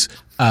do is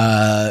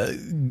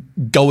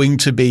going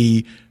to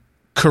be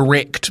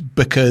correct,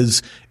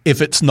 because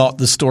if it's not,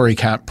 the story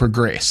can't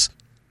progress.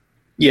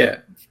 Yeah,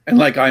 and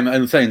like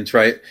I'm saying,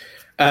 right?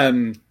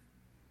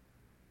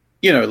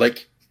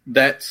 Like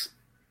that's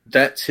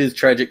his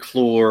tragic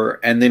flaw,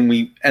 and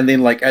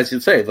then like, as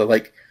you say,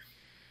 like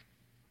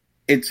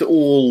it's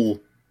all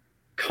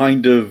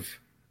kind of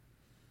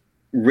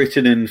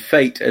written in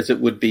fate, as it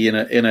would be in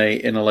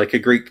a like a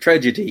Greek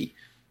tragedy,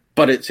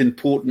 but it's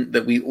important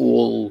that we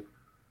all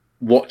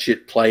watch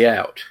it play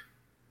out.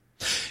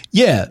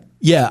 Yeah.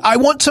 I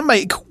want to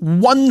make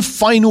one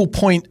final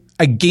point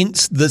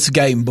against this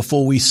game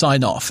before we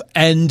sign off,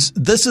 and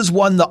this is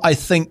one that I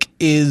think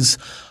is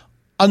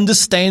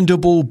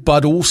understandable,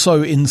 but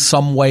also in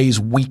some ways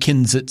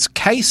weakens its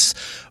case.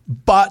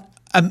 But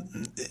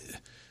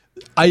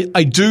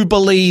I do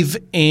believe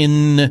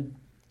in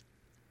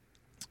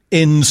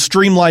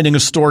streamlining a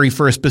story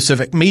for a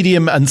specific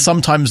medium, and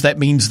sometimes that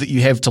means that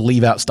you have to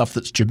leave out stuff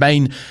that's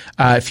germane.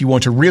 If you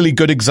want a really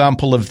good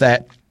example of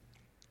that,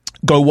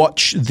 go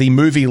watch the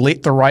movie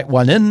Let the Right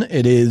One In.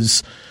 It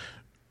is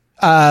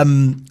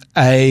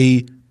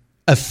a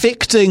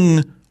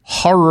affecting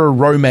horror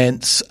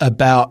romance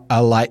about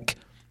I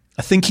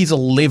think he's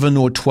 11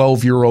 or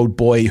 12-year-old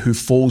boy who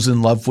falls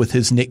in love with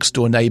his next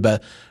door neighbor,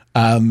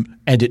 and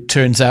it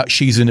turns out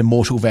she's an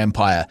immortal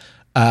vampire.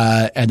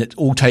 And it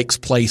all takes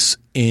place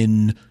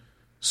in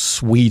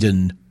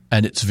Sweden,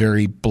 and it's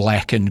very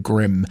black and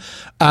grim.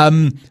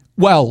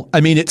 Well,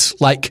 I mean, it's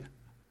like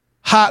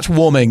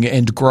heartwarming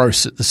and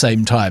gross at the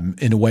same time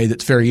in a way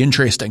that's very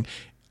interesting.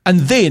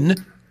 And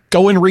then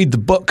go and read the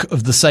book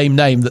of the same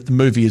name that the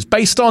movie is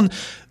based on.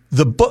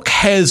 The book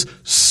has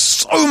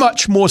so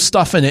much more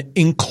stuff in it,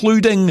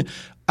 including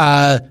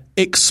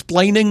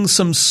explaining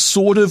some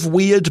sort of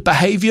weird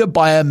behavior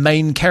by a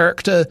main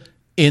character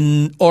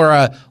or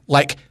a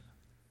like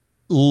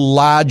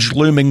large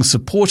looming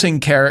supporting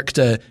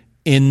character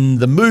in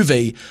the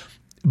movie,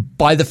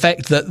 by the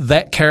fact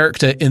that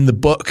character in the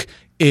book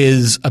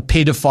is a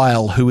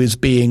pedophile who is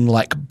being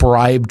like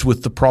bribed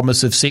with the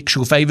promise of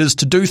sexual favors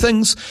to do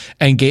things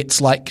and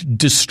gets like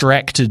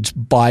distracted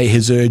by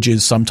his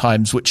urges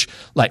sometimes, which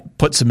like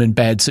puts him in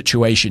bad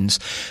situations.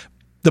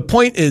 The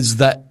point is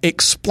that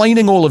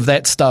explaining all of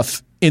that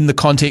stuff in the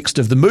context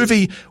of the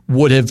movie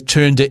would have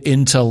turned it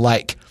into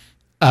like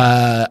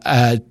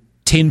a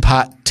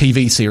 10-part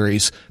TV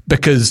series,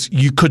 because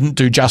you couldn't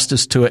do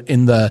justice to it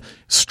in the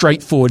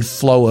straightforward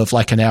flow of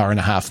like an hour and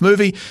a half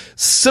movie.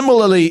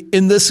 Similarly,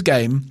 in this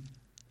game,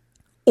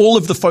 all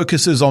of the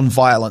focus is on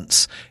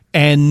violence.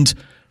 And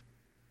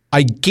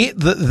I get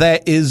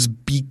that is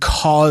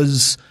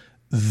because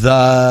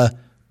the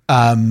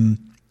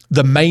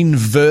main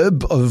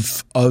verb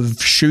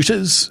of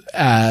shooters,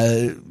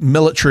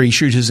 military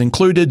shooters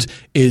included,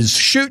 is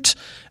shoot.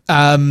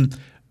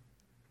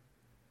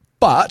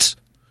 But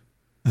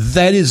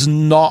that is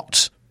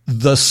not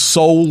the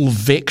sole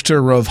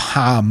vector of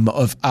harm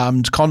of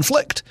armed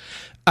conflict.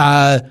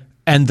 And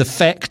the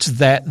fact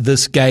that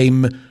this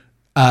game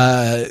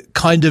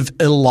kind of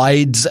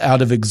elides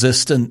out of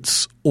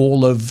existence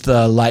all of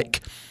the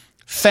like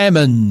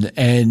famine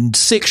and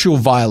sexual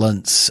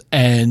violence,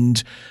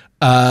 and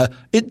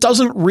it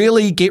doesn't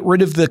really get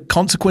rid of the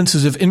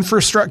consequences of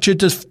infrastructure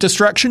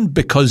destruction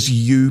because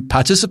you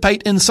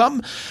participate in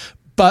some,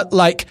 but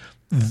like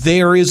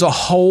there is a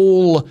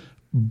whole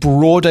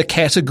broader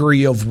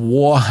category of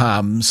war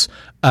harms,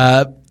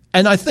 and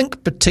I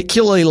think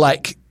particularly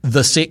like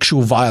the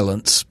sexual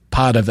violence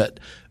part of it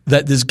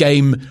that this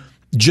game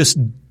just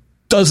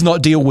does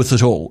not deal with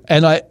at all.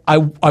 And I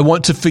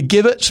want to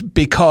forgive it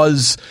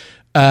because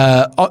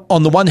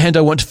on the one hand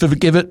I want to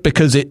forgive it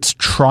because it's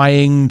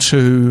trying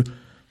to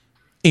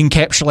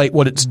encapsulate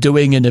what it's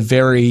doing in a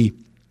very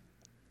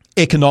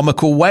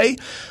economical way,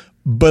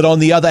 but on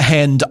the other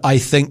hand I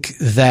think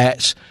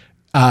that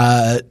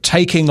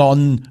taking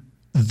on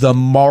the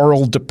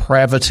moral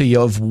depravity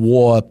of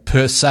war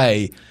per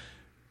se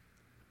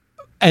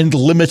and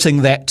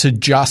limiting that to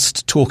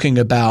just talking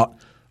about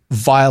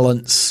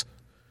violence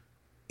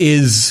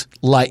is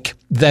like,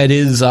 that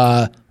is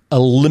a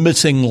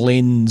limiting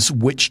lens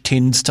which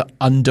tends to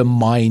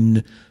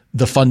undermine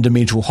the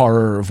fundamental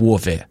horror of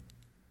warfare.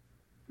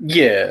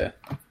 Yeah.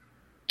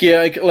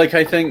 Yeah, like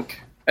I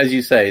think, as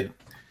you say,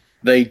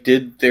 they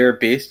did their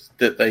best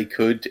that they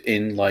could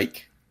in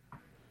like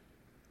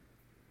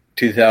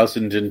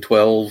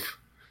 2012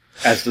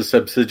 as the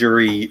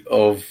subsidiary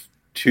of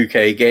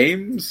 2K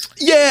Games.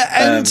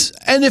 Yeah,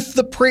 and if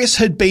the press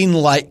had been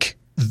like,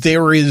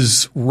 there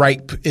is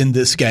rape in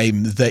this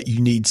game that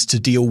you need to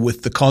deal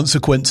with the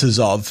consequences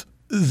of,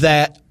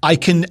 that I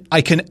can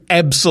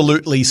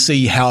absolutely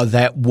see how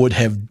that would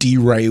have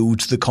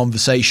derailed the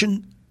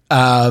conversation.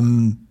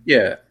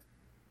 Yeah.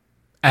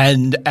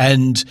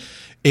 And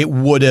it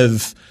would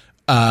have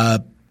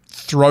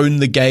thrown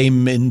the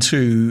game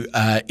into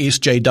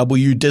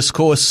SJW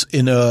discourse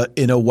in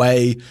a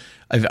way.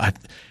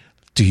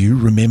 Do you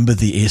remember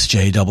the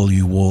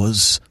SJW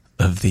wars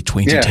of the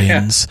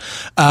 2010s?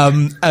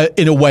 Yeah.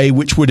 In a way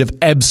which would have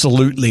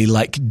absolutely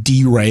like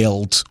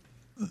derailed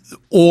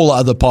all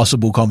other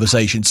possible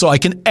conversations. So I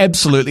can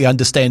absolutely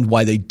understand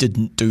why they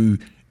didn't do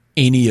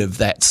any of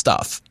that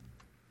stuff.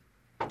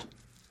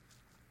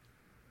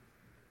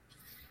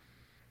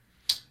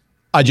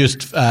 I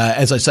just,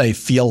 as I say,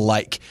 feel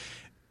like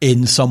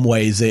in some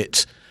ways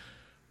it's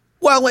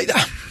one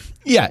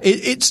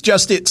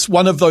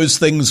of those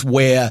things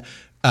where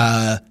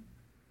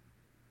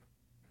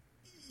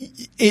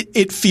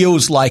it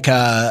feels like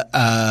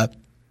a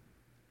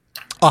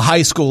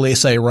high school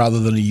essay rather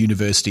than a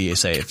university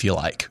essay, if you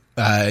like.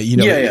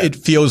 It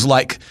feels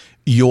like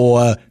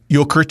your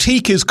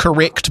critique is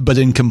correct but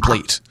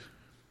incomplete.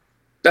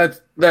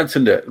 That's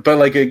in it. But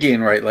like again,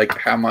 right? Like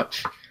how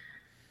much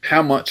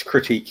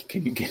critique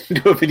can you get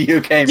into a video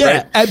game? Yeah,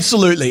 right?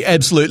 Absolutely.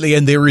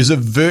 And there is a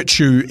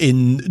virtue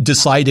in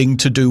deciding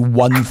to do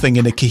one thing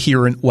in a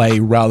coherent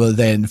way rather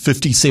than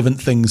 57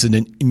 things in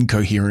an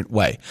incoherent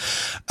way.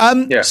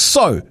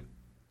 So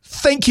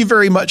thank you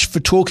very much for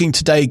talking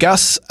today,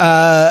 Gus.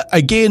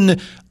 Again,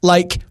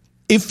 like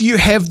if you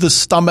have the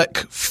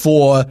stomach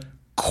for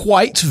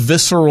quite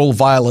visceral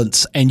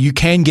violence and you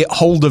can get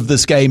hold of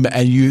this game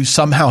and you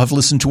somehow have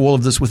listened to all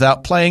of this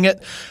without playing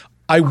it,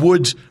 I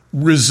would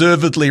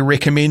reservedly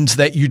recommend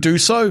that you do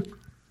so.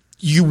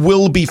 You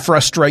will be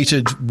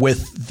frustrated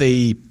with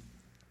the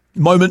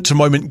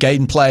moment-to-moment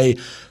gameplay,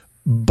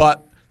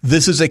 but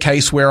this is a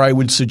case where I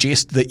would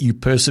suggest that you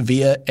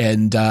persevere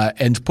and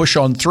push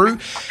on through.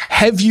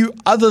 Have you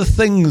other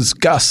things,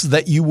 Gus,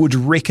 that you would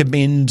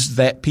recommend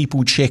that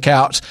people check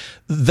out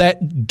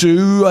that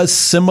do a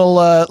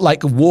similar,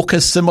 like walk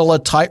a similar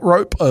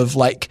tightrope of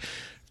like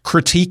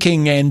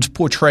critiquing and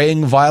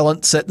portraying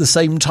violence at the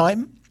same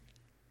time?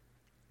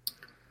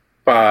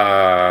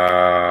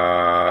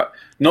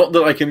 Not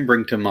that I can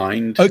bring to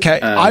mind.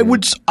 Okay, I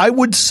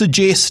would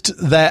suggest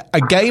that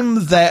a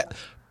game that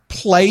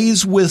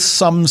plays with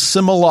some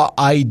similar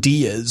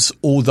ideas,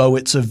 although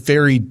it's a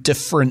very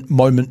different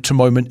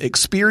moment-to-moment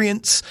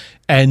experience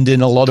and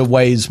in a lot of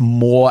ways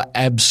more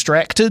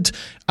abstracted,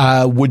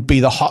 would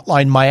be the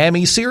Hotline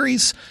Miami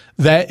series.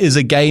 That is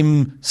a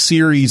game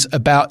series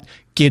about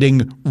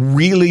getting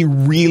really,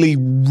 really,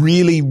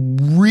 really,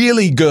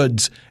 really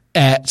good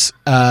at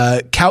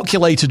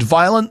calculated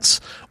violence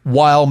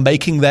while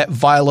making that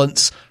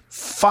violence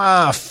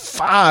far,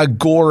 far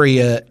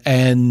gorier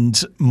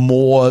and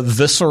more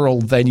visceral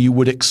than you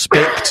would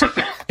expect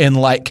in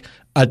like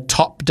a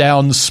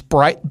top-down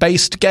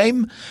sprite-based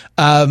game.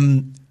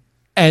 And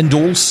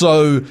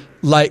also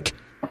like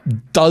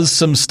does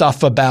some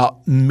stuff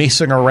about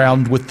messing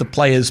around with the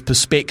player's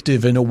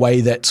perspective in a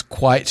way that's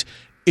quite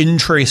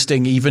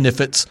interesting, even if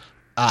it's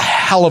a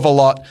hell of a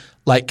lot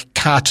like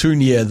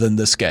cartoonier than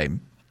this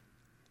game.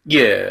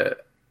 Yeah.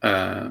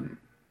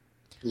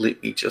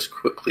 Let me just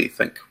quickly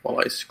think while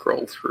I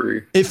scroll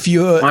through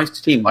my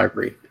Steam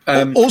library.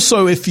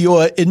 Also, if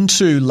you're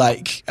into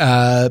like,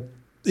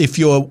 if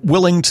you're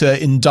willing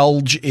to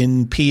indulge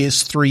in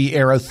PS3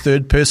 era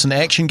third-person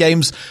action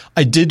games,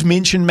 I did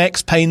mention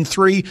Max Payne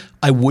 3.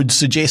 I would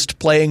suggest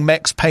playing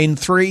Max Payne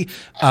 3.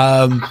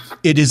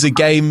 It is a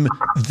game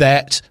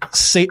that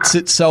sets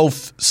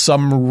itself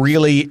some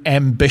really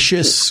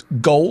ambitious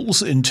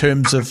goals in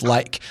terms of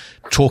like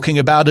talking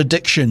about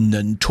addiction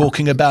and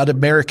talking about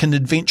American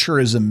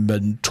adventurism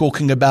and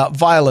talking about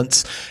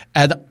violence.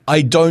 And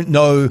I don't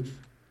know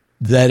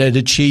that it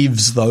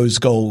achieves those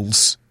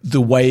goals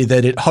the way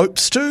that it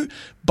hopes to,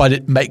 but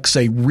it makes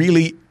a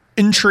really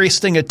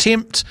interesting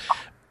attempt.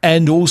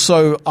 And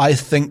also, I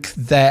think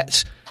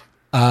that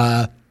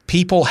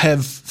people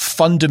have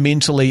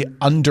fundamentally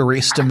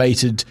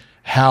underestimated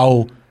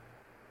how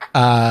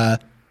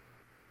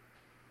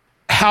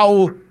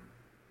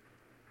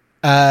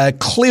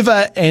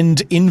clever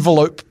and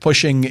envelope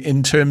pushing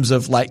in terms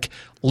of like,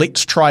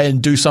 let's try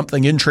and do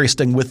something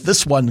interesting with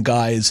this one,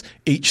 guys,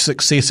 each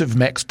successive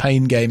Max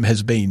Payne game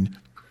has been.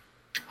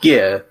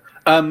 Yeah.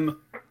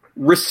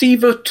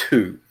 Receiver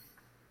 2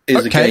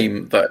 is a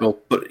game that I'll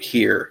put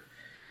here.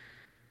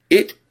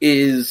 It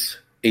is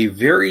a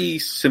very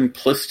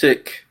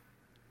simplistic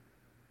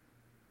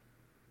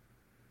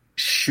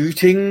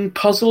shooting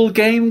puzzle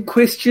game, ?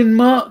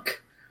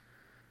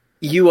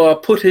 You are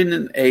put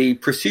in a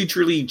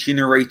procedurally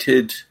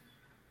generated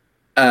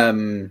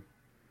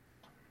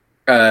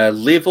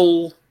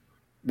level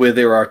where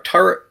there are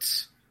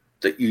turrets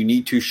that you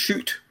need to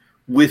shoot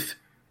with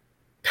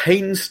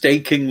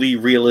painstakingly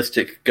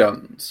realistic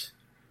guns.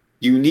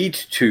 You need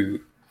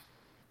to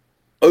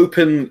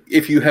open,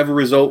 if you have a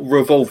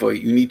revolver,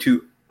 you need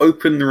to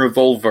open the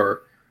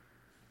revolver,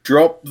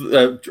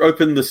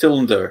 open the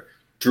cylinder,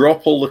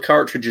 drop all the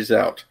cartridges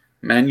out,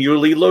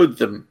 manually load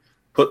them,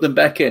 put them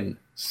back in,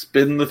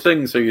 spin the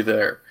thing so you're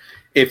there.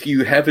 If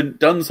you haven't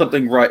done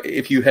something right,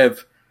 if you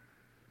have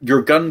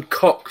your gun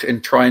cocked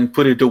and try and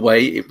put it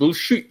away, it will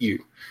shoot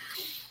you.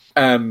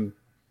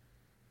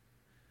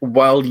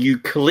 While you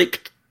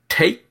collect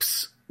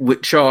tapes,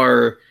 which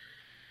are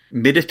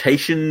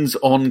meditations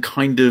on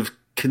kind of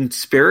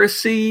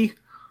conspiracy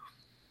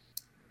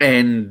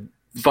and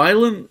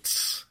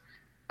violence,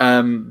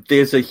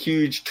 there's a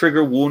huge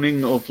trigger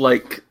warning of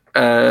like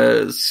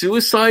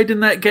suicide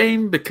in that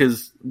game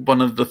because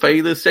one of the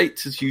failure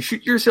states is you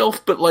shoot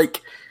yourself, but like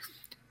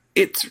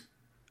it's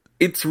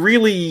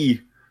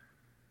really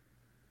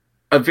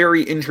a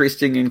very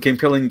interesting and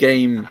compelling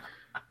game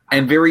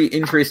and very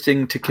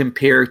interesting to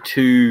compare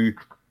to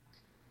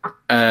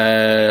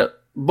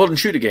modern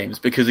shooter games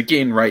because,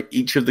 again, right,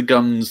 each of the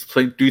guns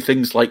do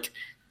things like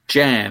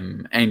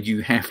jam and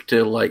you have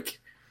to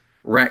like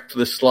rack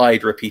the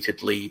slide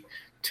repeatedly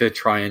to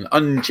try and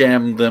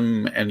unjam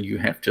them, and you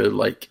have to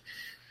like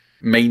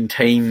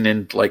maintain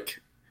and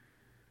like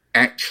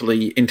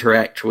actually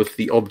interact with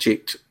the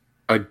object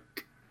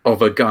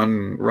of a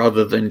gun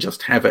rather than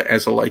just have it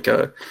as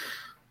a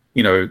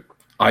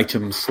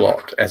item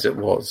slot as it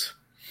was.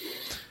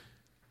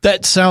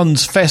 That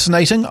sounds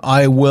fascinating.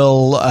 I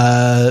will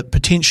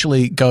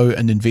potentially go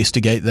and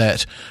investigate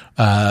that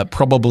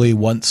probably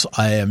once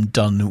I am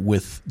done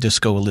with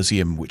Disco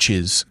Elysium, which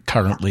is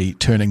currently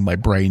turning my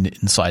brain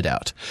inside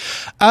out.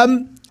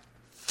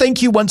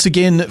 Thank you once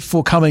again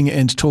for coming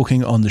and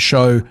talking on the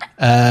show.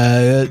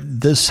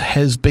 This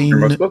has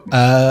been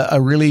a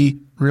really,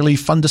 really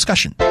fun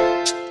discussion.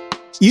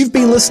 You've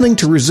been listening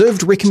to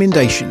Reserved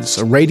Recommendations,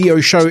 a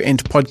radio show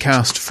and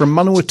podcast from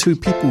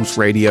Manawatū People's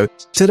Radio,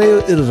 Te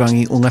Reo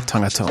Irirangi o ngā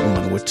tangata o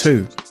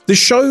Manawatū. The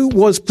show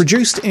was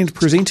produced and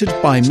presented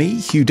by me,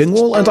 Hugh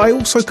Dingwall, and I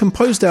also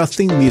composed our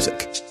theme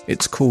music.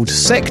 It's called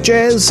Sack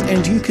Jazz,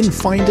 and you can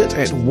find it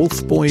at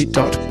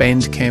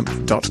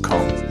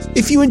wolfboy.bandcamp.com.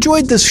 If you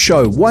enjoyed this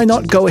show, why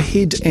not go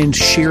ahead and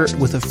share it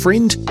with a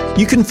friend?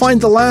 You can find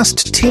the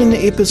last 10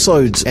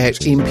 episodes at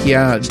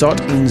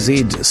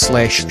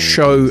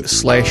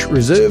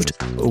npr.nz/show/reserved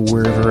or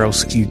wherever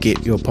else you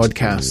get your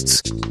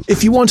podcasts.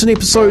 If you want an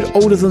episode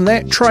older than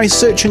that, try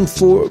searching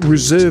for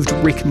Reserved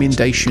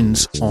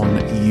Recommendations on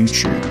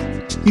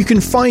YouTube. You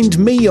can find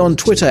me on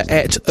Twitter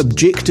at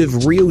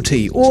Objective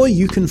Realty, or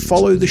you can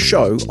follow the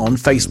show on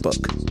Facebook.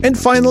 And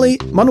finally,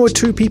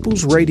 Manawatū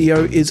People's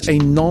Radio is a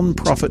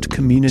non-profit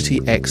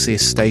community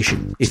access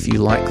station. If you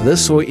like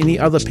this or any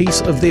other piece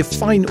of their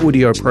fine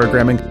audio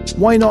programming,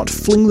 why not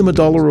fling them $1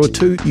 or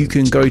 $2? You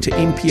can go to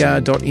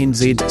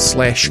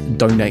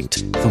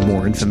npr.nz/donate for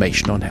more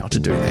information on how to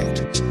do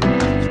that.